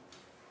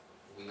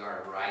 We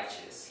are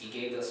righteous. He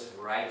gave us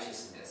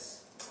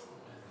righteousness.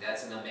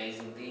 That's an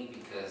amazing thing,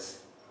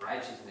 because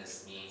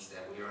righteousness means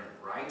that we are in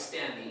right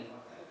standing.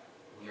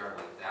 We are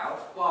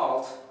without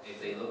fault. If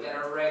they look at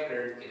our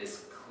record, it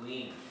is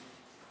clean.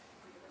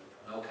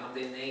 No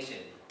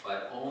condemnation.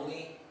 But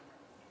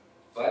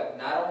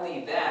not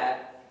only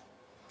that,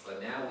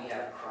 but now we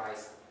have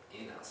Christ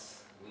in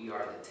us. We are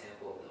the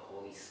temple of the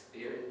Holy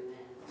Spirit.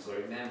 So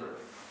remember,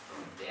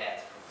 from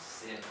death, from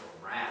sin, from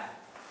wrath,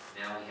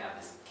 now we have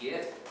this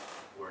gift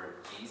where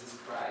Jesus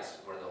Christ,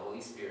 or the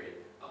Holy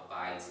Spirit,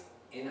 abides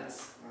in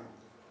us.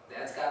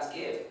 That's God's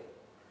gift.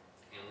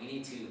 And we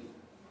need to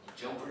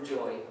jump for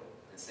joy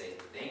and say,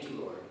 thank you,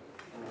 Lord.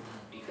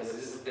 Because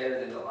this is better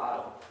than the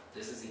lotto.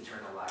 This is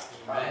eternal life.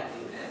 Amen.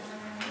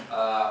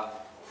 Amen.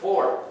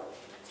 4.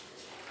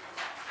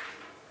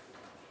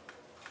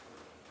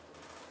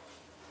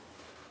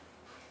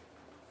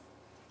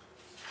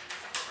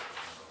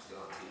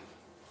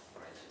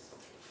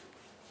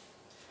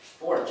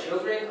 For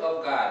children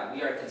of God,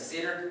 we are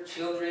considered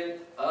children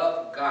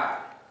of God.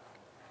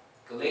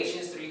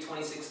 Galatians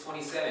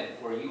 3:26-27,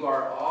 for you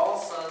are all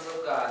sons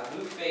of God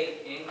through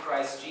faith in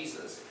Christ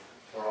Jesus.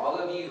 For all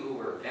of you who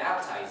were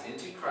baptized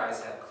into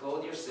Christ have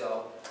clothed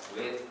yourself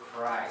with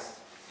Christ,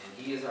 and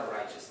He is our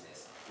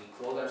righteousness. We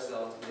clothe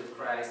ourselves with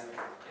Christ,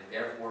 and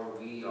therefore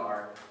we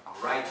are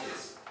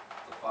righteous.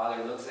 The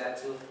Father looks at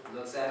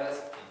us,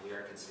 and we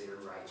are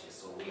considered righteous.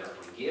 So we are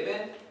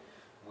forgiven,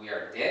 we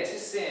are dead to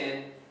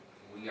sin,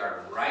 we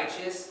are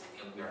righteous,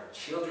 and we are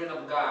children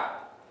of God.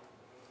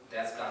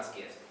 That's God's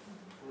gift.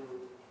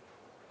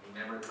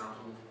 Remember Kung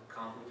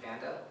Fu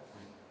Panda?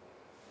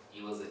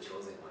 He was the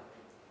chosen one.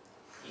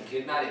 He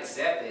could not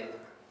accept it.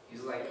 He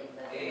was like,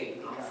 hey,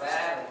 I'm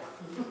fat.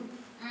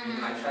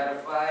 I try to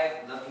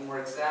fight, nothing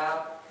works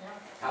out.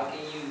 How can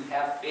you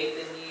have faith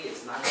in me?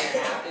 It's not going to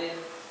happen.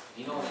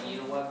 You know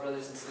what,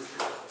 brothers and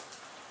sisters?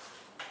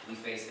 We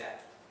face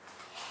that.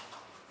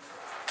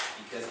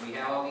 Because we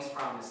have all these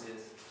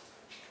promises,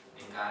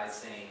 and God is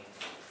saying,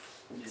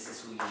 this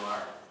is who you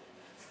are.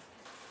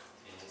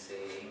 And we say,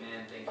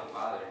 amen, thank you,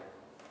 Father,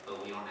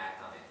 but we don't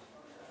act on it.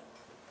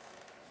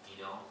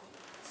 You know?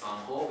 So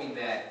I'm hoping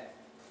that,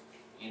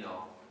 you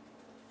know,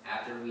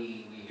 after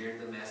we hear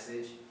the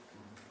message,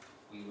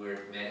 we were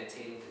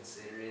meditating,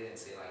 consider it, and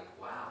say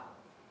like, wow,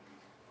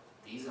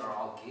 these are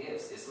all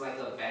gifts. It's like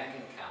a bank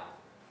account,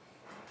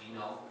 you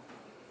know.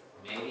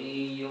 Maybe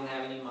you don't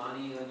have any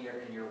money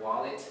in your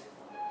wallet,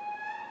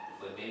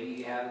 but maybe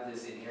you have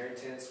this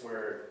inheritance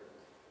where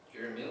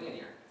you're a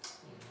millionaire.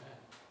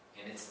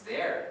 And it's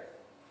there,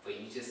 but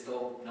you just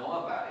don't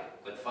know about it.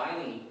 But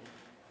finally,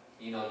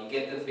 you know, you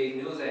get the big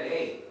news that,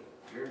 hey,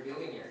 you're a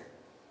billionaire.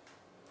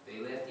 They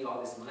left you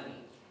all this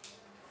money.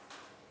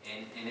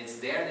 And it's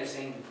there, and they're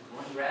saying,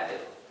 go and grab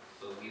it.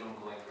 But we don't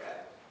go and grab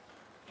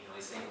it. You know,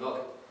 he's saying,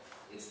 look,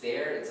 it's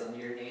there, it's under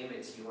your name,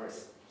 it's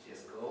yours.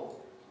 Just go,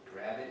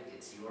 grab it,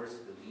 it's yours,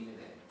 believe in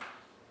it.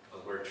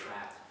 But we're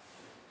trapped.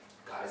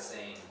 God is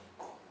saying,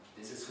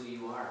 this is who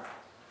you are.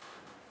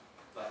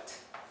 But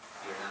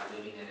you're not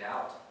living it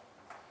out.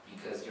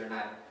 Because you're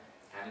not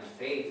having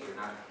faith, you're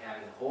not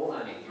having hold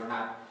on it, you're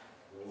not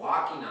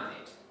walking on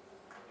it,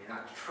 you're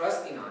not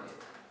trusting on it.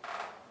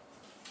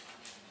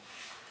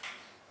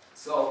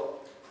 So,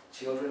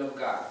 children of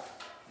God.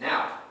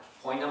 Now,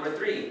 point number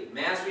 3,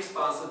 man's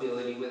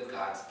responsibility with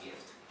God's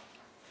gift.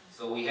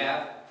 So we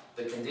have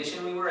the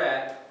condition we were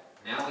at,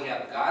 now we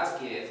have God's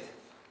gift,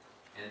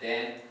 and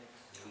then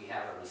we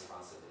have a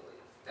responsibility.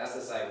 That's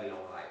the side we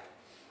don't like.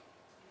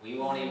 We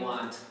only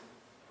want,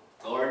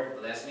 Lord,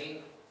 bless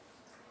me.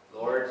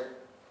 Lord,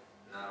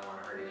 I don't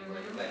want to hurt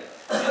anybody,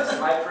 but answer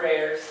my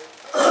prayers.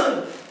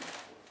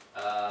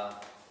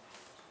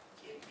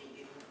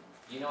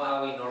 You know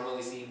how we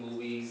normally see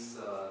movies,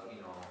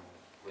 you know,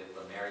 with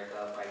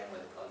America fighting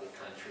with other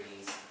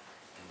countries,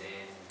 and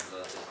then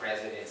the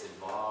president's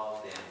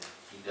involved, and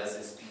he does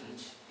his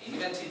speech. And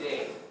even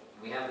today,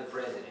 we have the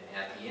president.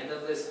 At the end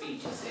of the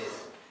speech, he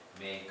says,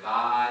 "May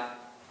God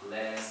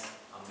bless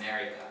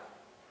America."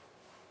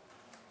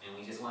 And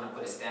we just want to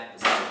put a stamp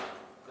and say,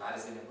 God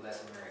is going to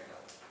bless America.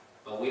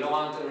 But we don't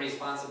want the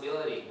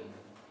responsibility.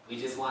 We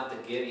just want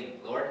the giving.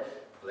 Lord,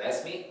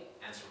 bless me,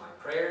 answer my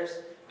prayers,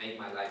 make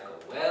my life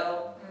go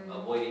well,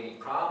 avoid any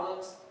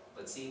problems.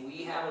 But see,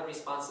 we have a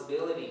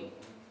responsibility.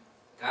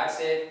 God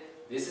said,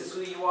 this is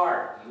who you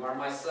are. You are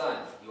my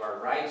son. You are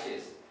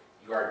righteous.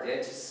 You are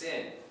dead to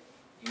sin.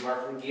 You are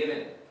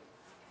forgiven.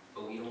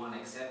 But we don't want to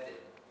accept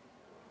it.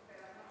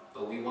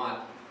 But we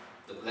want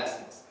the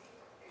blessings.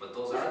 But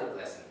those are the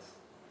blessings.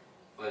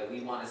 But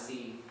we want to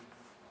see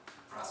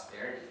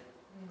prosperity,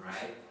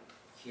 right?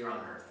 Here on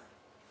earth.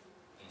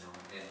 You know,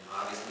 and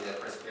obviously that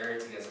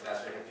prosperity, as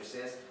Pastor Hector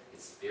says,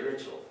 it's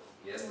spiritual.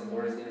 Yes, the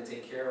Lord is going to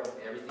take care of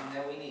everything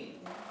that we need.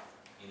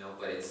 You know,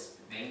 but it's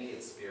mainly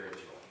it's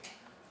spiritual.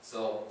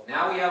 So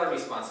now we have a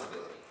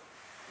responsibility.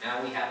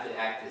 Now we have to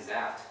act this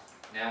out.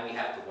 Now we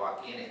have to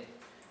walk in it.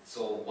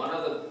 So one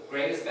of the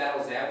greatest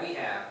battles that we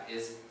have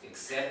is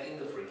accepting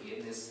the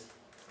forgiveness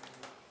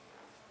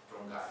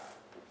from God.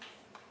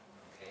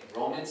 Okay?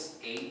 Romans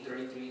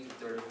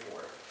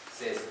 8:33-34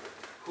 says,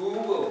 "Who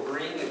will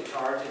bring a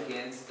charge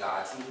against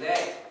God's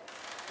elect?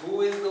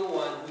 Who is the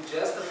one who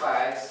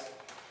justifies?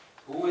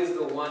 Who is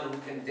the one who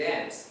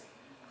condemns?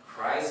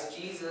 Christ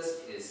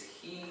Jesus is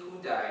he who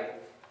died.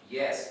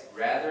 Yes,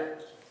 rather,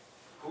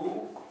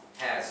 who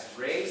has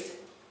raised,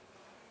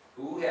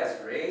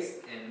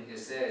 and it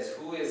says,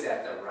 who is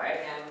at the right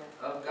hand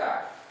of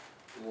God,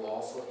 who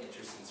also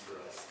intercedes for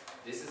us."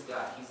 This is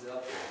God. He's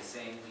up there. He's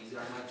saying, these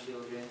are my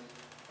children,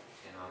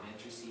 and I'm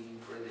interceding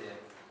for them.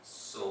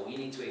 So we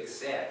need to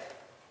accept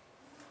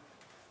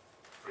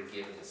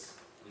forgiveness.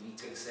 We need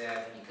to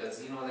accept,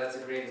 because, you know, that's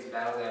the greatest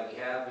battle that we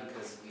have,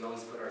 because we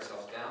always put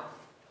ourselves down,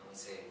 and we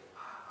say,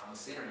 I'm a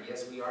sinner.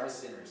 Yes, we are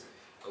sinners,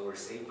 but we're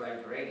saved by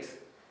grace.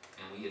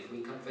 And if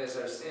we confess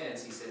our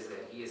sins, he says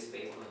that he is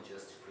faithful and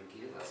just to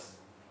forgive us.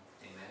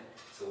 Amen.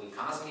 So we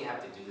constantly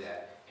have to do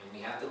that. And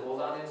we have to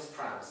hold on to his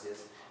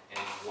promises and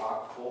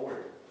walk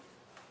forward.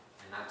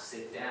 And not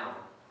sit down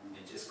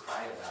and just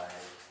cry about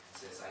it. And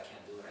says, I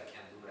can't do it, I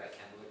can't do it, I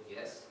can't do it.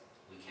 Yes,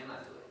 we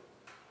cannot do it.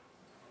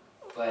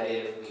 But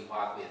if we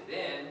walk with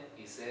him,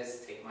 he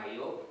says, take my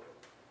yoke.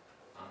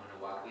 I'm going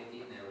to walk with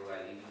you, never will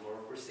I leave you or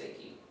forsake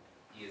you.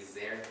 He is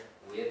there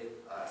with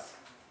us.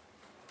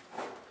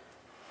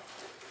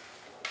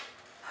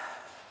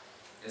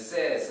 It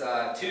says,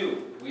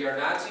 2, we are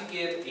not to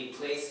give a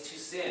place to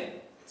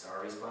sin. It's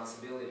our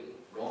responsibility.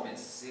 Romans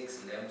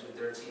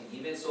 6:11-13.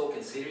 Even so,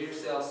 consider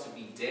yourselves to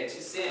be dead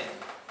to sin,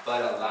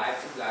 but alive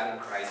to God in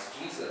Christ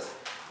Jesus.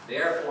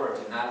 Therefore,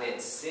 do not let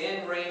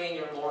sin reign in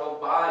your mortal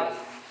body,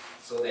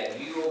 so that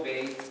you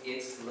obey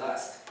its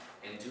lust.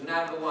 And do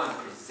not go on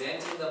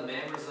presenting the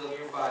members of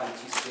your body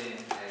to sin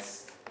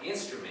as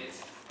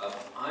instruments of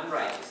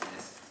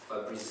unrighteousness,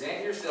 but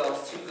present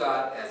yourselves to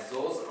God as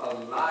those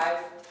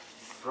alive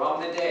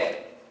from the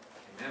dead.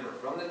 Remember,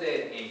 from the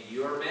dead, and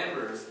your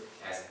members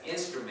as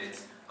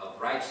instruments of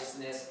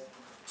righteousness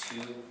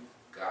to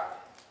God.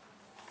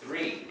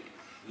 3,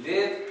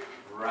 live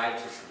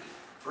righteously.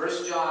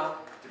 1 John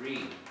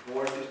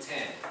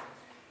 3:4-10.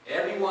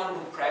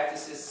 everyone who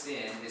practices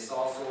sin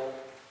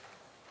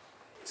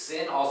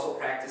also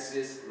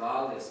practices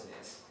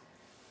lawlessness,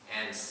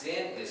 and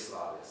sin is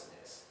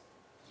lawlessness.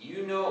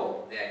 You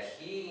know that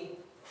he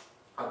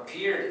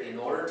appeared in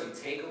order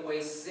to take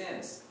away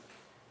sins,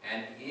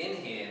 and in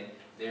him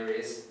there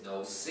is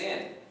no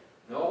sin.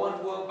 No one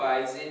who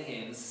abides in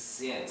him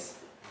sins.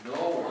 No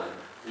one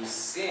who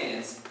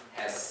sins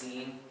has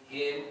seen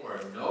him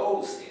or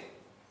knows him.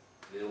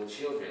 Little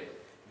children,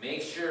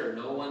 make sure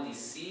no one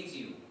deceives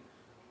you.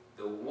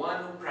 The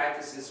one who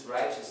practices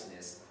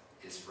righteousness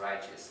is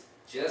righteous,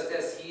 just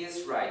as he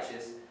is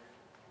righteous.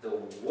 The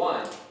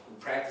one who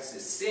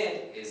practices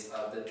sin is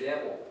of the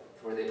devil,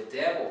 for the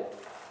devil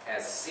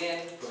has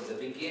sinned from the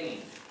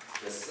beginning.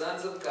 The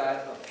sons of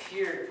God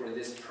appeared for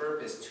this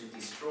purpose, to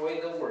destroy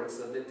the works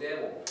of the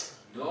devil.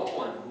 No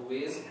one who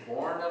is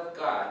born of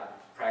God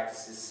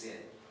practices sin,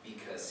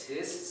 because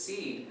his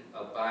seed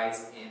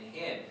abides in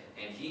him,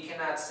 and he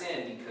cannot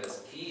sin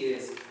because he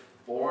is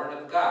born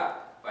of God.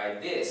 By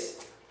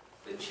this,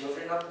 the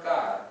children of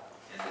God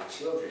and the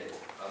children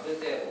of the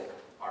devil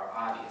are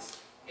obvious.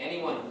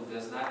 Anyone who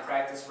does not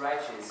practice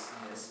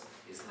righteousness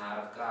is not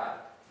of God,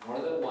 nor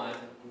the one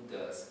who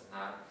does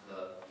not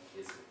love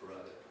his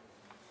brother.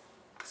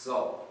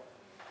 So,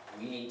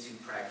 we need to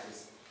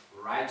practice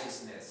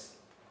righteousness,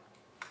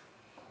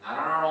 not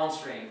on our own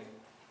strength.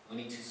 We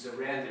need to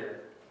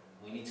surrender.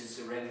 We need to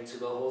surrender to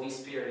the Holy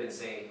Spirit and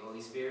say,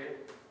 Holy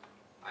Spirit,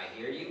 I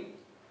hear you.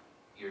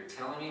 You're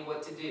telling me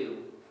what to do.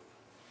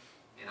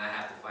 And I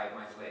have to fight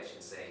my flesh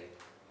and say,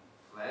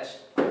 flesh,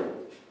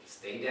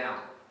 stay down.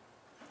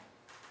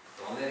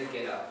 Don't let it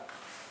get up.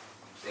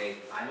 Say,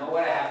 I know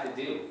what I have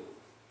to do.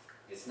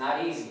 It's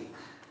not easy.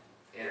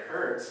 It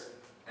hurts.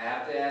 I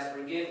have to ask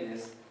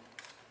forgiveness.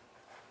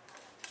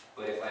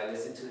 But if I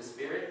listen to the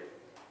Spirit,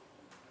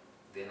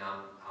 then I'm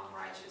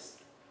righteous.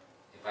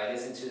 If I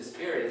listen to the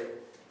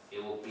Spirit,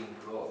 it will bring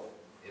growth.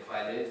 If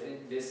I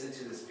listen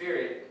to the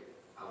Spirit,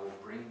 I will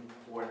bring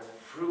forth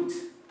fruit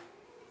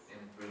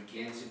and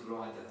begin to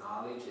grow in the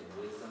knowledge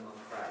and wisdom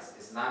of Christ.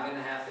 It's not going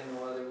to happen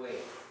no other way.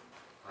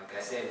 Like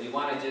I said, we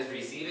want to just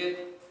receive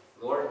it.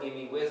 Lord, give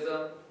me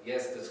wisdom.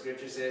 Yes, the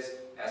scripture says,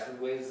 ask for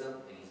wisdom,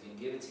 and he's going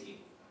to give it to you.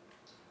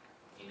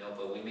 You know,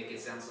 but we make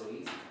it sound so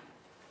easy.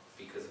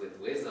 Because with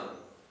wisdom,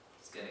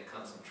 it's going to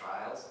come some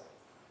trials.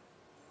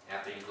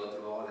 After you go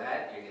through all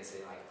that, you're going to say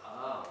like,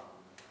 oh,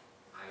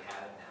 I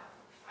have it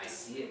now. I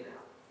see it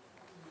now.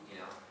 You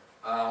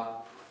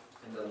know.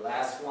 And the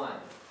last one,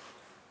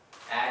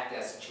 act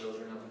as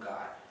children of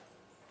God.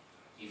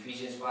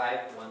 Ephesians 5,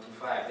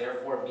 1-5.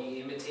 Therefore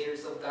be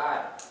imitators of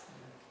God,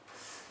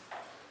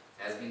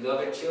 as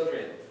beloved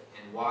children,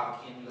 and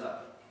walk in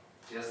love,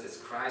 just as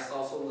Christ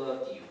also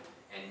loved you,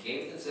 and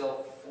gave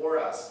himself for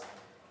us,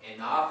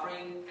 an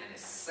offering and a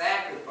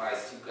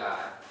sacrifice to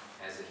God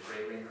as a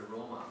fragrant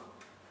aroma.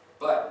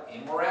 But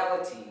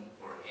immorality,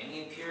 or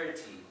any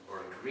impurity,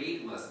 or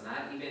greed must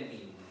not even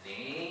be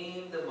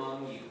named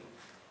among you,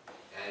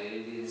 and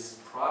it is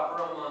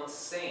proper among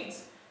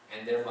saints,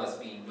 and there must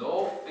be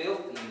no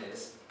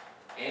filthiness,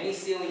 any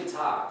silly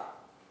talk.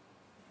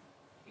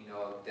 You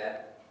know,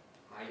 that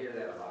I hear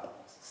that a lot.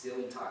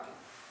 Silly talking.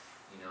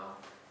 You know,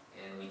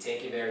 and we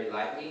take it very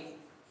lightly,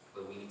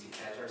 but we need to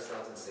catch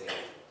ourselves and say,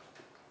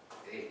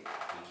 hey,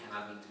 we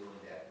cannot be doing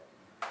that.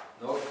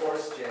 No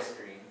coarse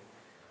gesturing,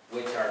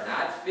 which are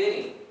not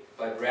fitting,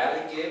 but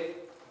rather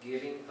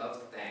giving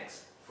of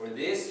thanks. For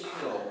this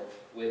you know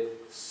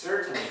with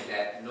certainty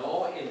that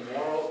no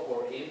immoral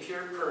or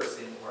impure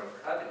person or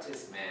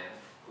covetous man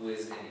who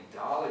is an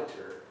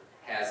idolater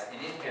has an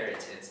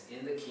inheritance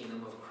in the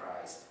kingdom of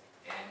Christ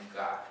and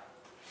God.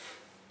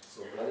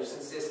 So brothers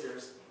and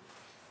sisters,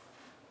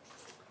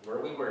 where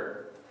we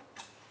were,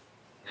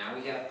 now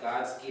we have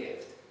God's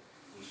gift.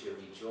 We should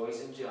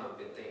rejoice and jump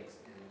at things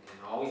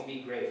and always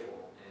be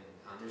grateful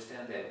and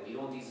understand that we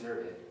don't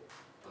deserve it.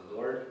 But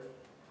Lord,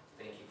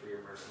 thank you for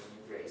your mercy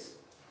and your grace.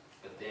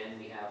 But then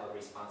we have a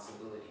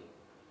responsibility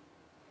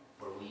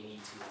where we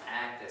need to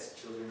act as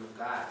children of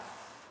God.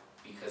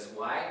 Because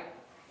why?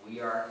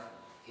 We are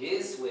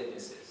his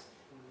witnesses.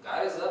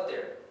 God is up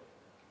there.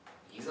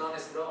 He's on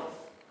his throne.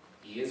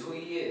 He is who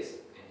he is,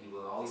 and he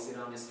will always sit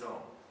on his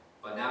throne.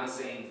 But now he's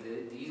saying,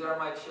 these are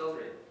my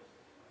children,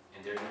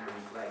 and they're going to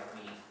reflect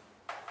me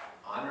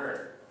on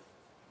earth.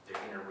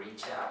 They're going to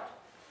reach out.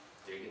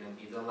 They're going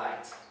to be the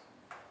light,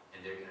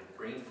 and they're going to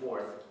bring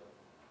forth,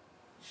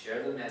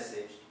 share the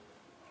message,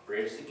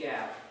 bridge the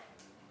gap,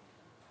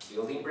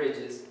 building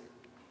bridges,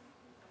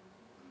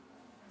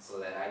 so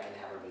that I can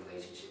have a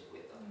relationship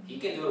with them. He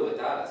can do it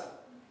without us,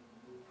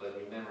 but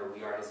remember,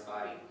 we are his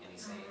body, and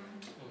he's saying,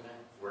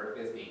 work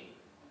with me.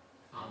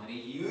 I'm going to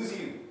use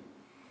you.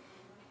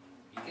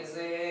 You can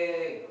say,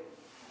 hey,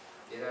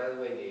 get out of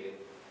the way, David.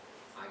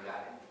 I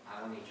got it. I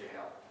don't need your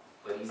help.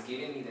 But he's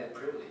giving me that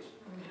privilege.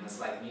 You know,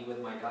 it's like me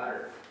with my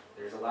daughter.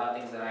 There's a lot of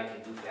things that I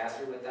can do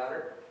faster without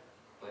her,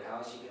 but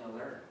how is she going to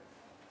learn?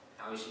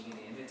 How is she going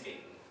to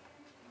imitate me?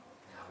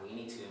 Now we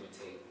need to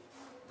imitate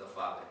the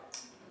Father.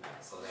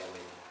 So that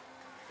way,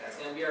 that's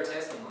going to be our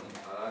testimony.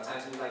 A lot of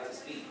times we like to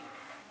speak,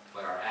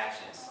 but our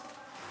actions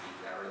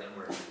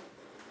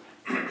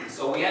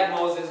we have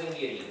Moses and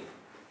Gideon,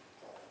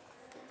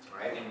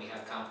 right? And we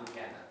have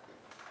Kampukana.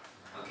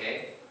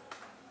 Okay?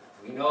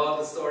 We know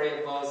the story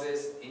of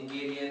Moses and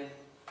Gideon.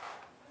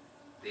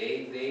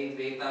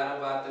 They thought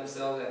about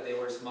themselves that they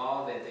were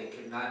small, that they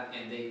could not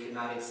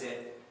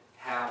accept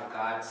how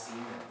God seen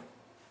them.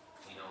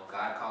 You know,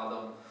 God called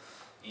them,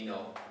 you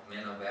know,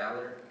 men of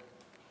valor.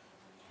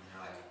 And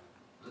they're like,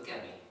 look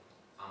at me.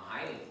 I'm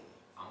hiding.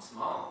 I'm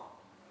small.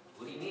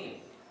 What do you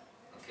mean?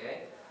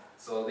 Okay?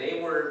 So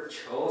they were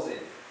chosen,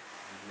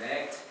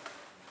 elect.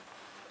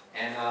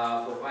 And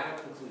for final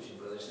conclusion,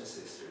 brothers and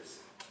sisters,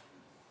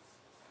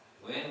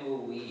 when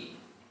will we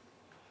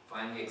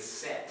finally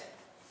accept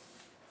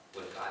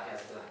what God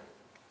has done,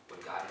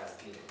 what God has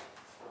given?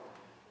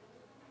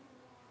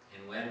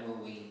 And when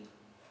will we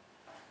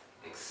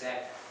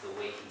accept the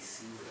way He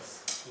sees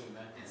us?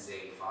 Amen. And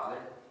say, Father,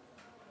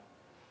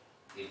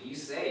 if you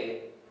say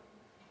it,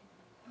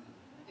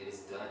 it is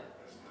done.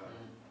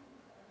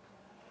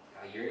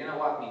 You're going to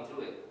walk me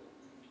through it.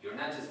 You're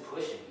not just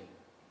pushing me.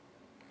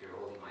 You're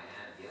holding my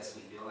hand. Yes,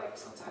 we feel like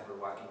sometimes we're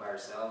walking by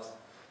ourselves.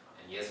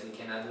 And yes, we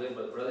cannot do it.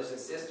 But brothers and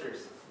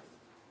sisters,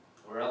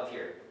 we're up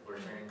here. We're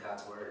sharing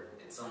God's word.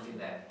 It's something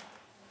that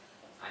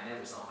I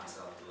never saw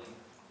myself doing.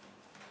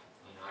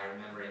 You know, I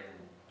remember in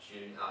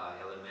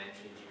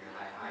elementary, junior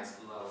high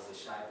school, I was a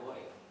shy boy.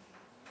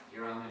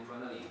 Here I'm in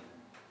front of you.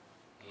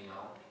 You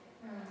know?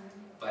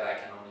 But I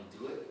can only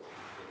do it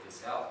with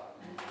His help.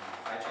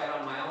 If I tried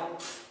on my own,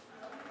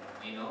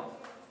 you know,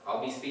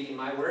 I'll be speaking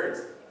my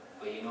words.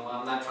 But you know,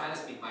 I'm not trying to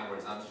speak my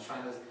words. I'm just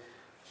trying to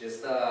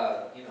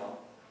you know,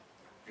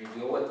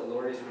 reveal what the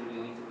Lord is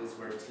revealing through His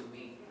word to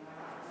me.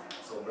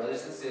 So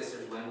brothers and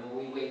sisters, when will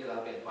we wake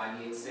up and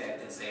finally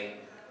accept and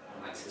say,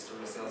 like Sister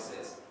Roselle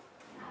says,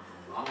 I'm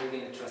no longer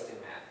going to trust in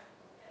man.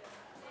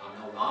 I'm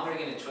no longer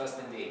going to trust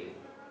in David.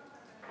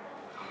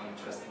 I'm going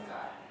to trust in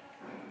God.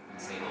 And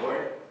say,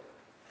 Lord,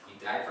 You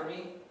died for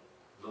me.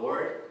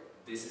 Lord,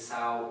 this is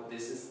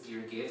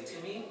Your gift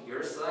to me,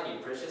 Your Son,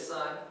 Your precious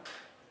Son.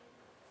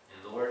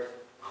 And Lord,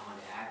 I'm going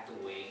to act the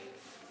way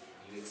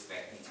You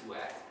expect me to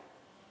act.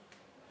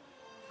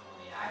 I'm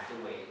going to act the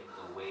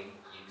way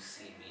You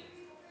see me.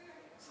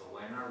 So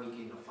when are we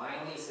going to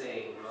finally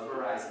say, rub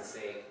our eyes and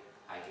say,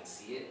 I can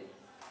see it,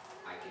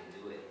 I can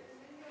do it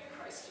in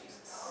Christ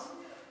Jesus.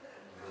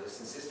 And brothers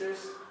and sisters,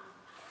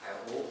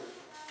 I hope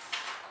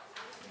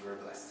you are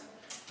blessed.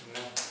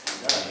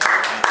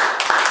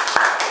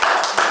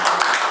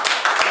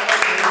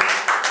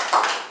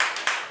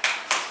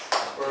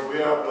 We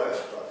are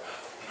blessed, brother.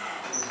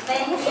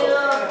 Thank you,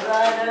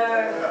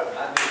 brother.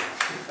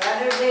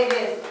 Brother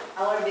David,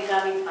 our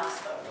becoming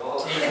pastor.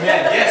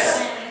 Amen. Yes.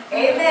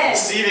 Amen.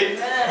 Receive it.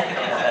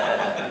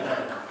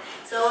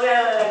 So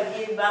we'll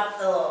give back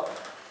to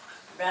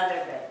Brother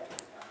Ben.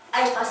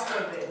 Pastor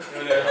Ben.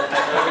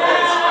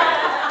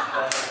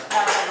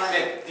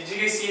 Did you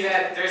guys see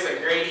that? There's a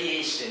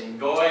gradation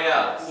going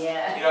up.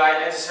 Yeah. You know,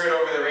 I just heard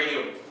over the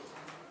radio.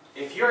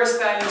 If you are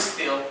standing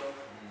still,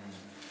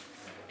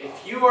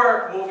 if you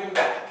are moving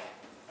back,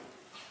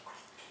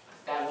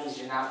 that means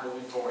you're not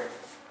moving forward.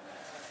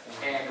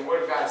 And the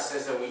Word of God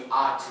says that we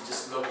ought to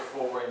just look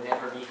forward,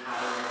 never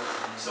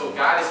behind. So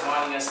God is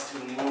wanting us to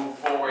move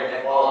forward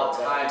at all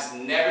times,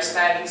 never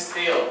standing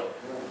still.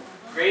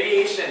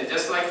 Gradation,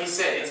 just like He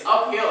said, it's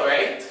uphill,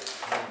 right?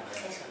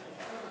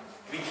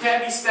 We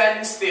can't be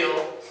standing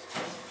still.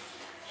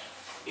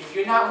 If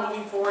you're not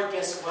moving forward,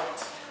 guess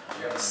what?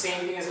 The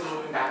same thing as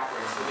moving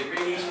backwards. So the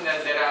gradation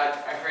that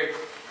I heard,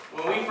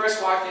 when we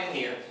first walked in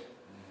here,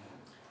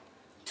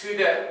 to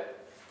the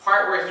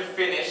part where He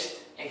finished,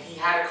 and He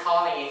had a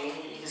calling, and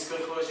His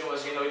conclusion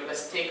was, you know,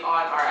 let's take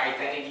on our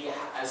identity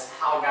as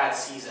how God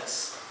sees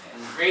us.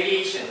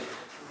 Gradation.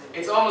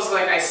 It's almost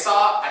like I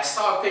saw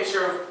a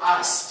picture of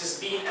us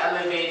just being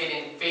elevated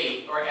in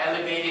faith, or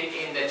elevated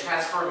in the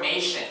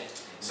transformation.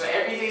 So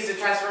every day is a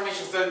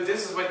transformation. So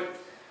this is what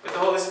the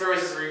Holy Spirit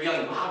is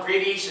revealing. Wow,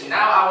 gradation.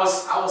 Now I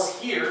was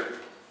here,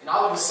 and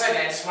all of a sudden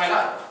I just went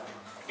up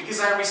because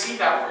I received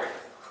that word.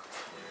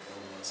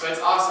 So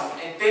it's awesome.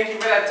 And thank you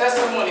for that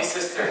testimony,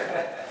 sister.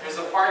 There's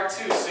a part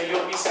 2, so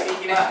you'll be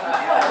speaking it. I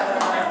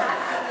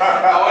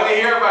want to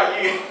hear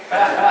about you.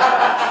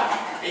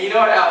 And you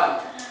know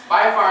what?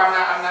 By far,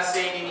 I'm not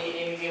saying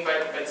anything,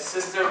 but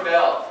Sister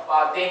Belle,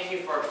 wow, thank you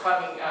for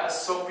coming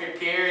so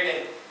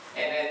prepared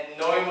and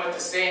knowing what to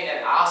say, and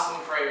that awesome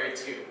prayer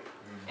too.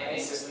 And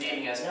it's just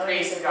leading us.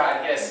 Praise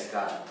God. Yes.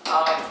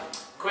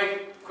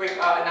 Quick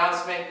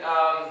announcement.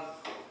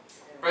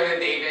 Brother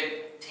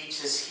David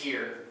teaches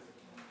here.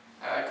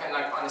 Kind of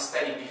like on a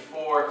study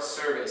before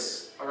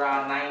service,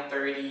 around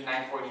 9:30,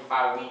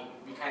 9:45,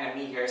 we kind of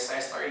meet here, so I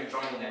started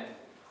joining them.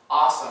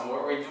 Awesome.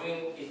 We're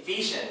doing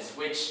Ephesians,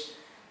 which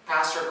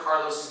Pastor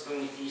Carlos is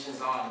doing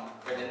Ephesians on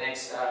for the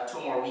next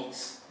 2 more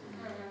weeks.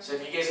 So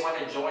if you guys want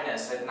to join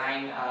us at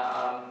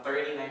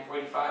 9:30,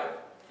 9:45,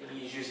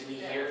 he's usually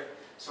here.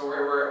 So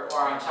we're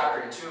on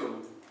chapter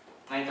 2,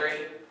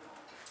 9:30.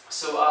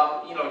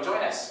 So you know,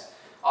 join us.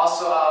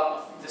 Also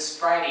this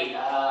Friday,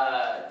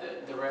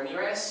 the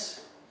Ramirez,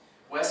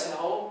 West and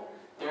Hope,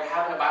 they're having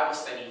having a Bible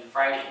study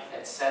Friday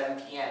at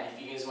 7 p.m.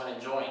 if you guys want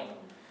to join.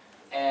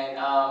 And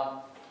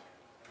I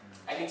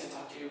need to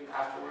talk to you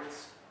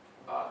afterwards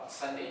about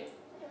Sunday.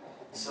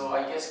 So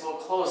I guess we'll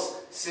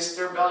close.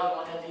 Sister Belle, you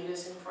want to lead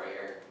us in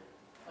prayer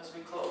as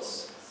we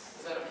close?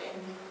 Is that okay?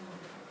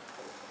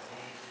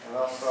 And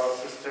also,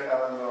 Sister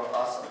Ellen will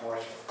awesome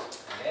worship.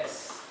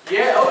 Yes.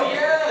 Yeah, oh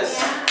yes!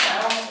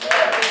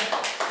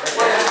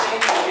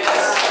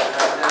 Yes.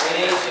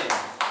 Donation.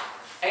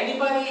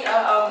 Anybody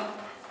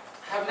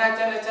have not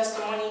done a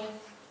testimony?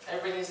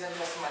 Everybody's done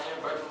testimony.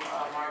 Brother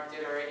Mark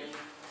did already.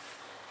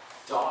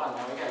 Dawn,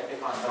 man, we gotta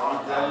pick on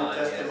Dawn. Done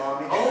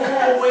testimony.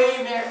 Oh,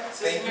 wait, Mary.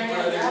 Sister Thank you, Mary,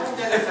 brother. you haven't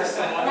done a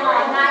testimony, No,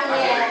 right? not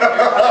yet.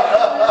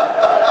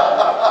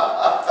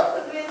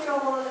 We throw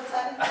all the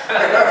time.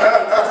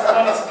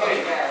 Testimony's good,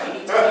 yeah, we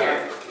need to hear.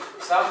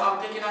 So I'm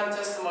picking on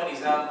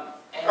testimonies.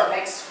 And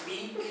next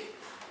week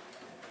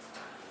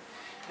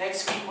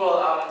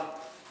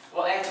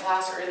we'll end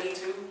class early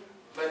too.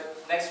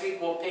 But next week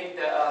we'll pick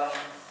the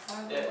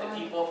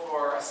people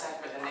for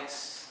assign for the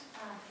next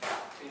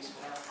 2 weeks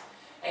from now.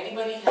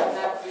 Anybody have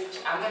not preached?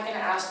 I'm not gonna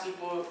ask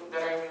people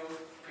that are new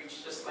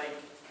preach just like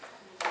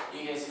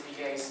you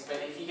guys, but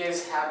if you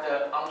guys have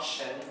the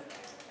unction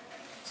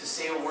to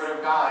say a word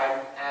of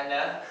God,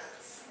 Anna,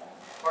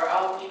 or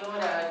you know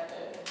what,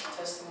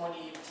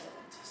 testimony.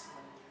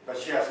 But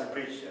she hasn't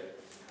preached yet.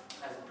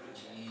 Hasn't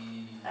preached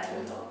yet. I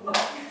don't know.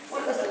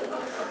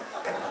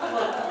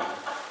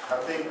 I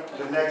think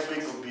the next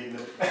week will be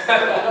the...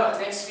 No,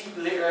 next week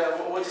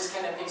we'll just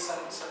kind of pick some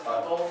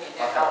people,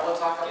 and we'll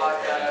talk about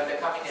the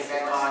coming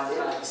event on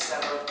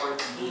December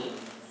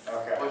 14th.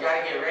 Okay. We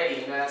gotta get ready.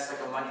 You know, that's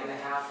like a month and a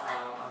half,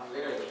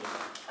 literally.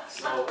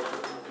 So we'll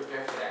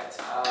prepare for that.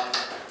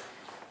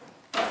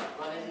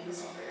 Want to lead us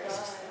in prayer?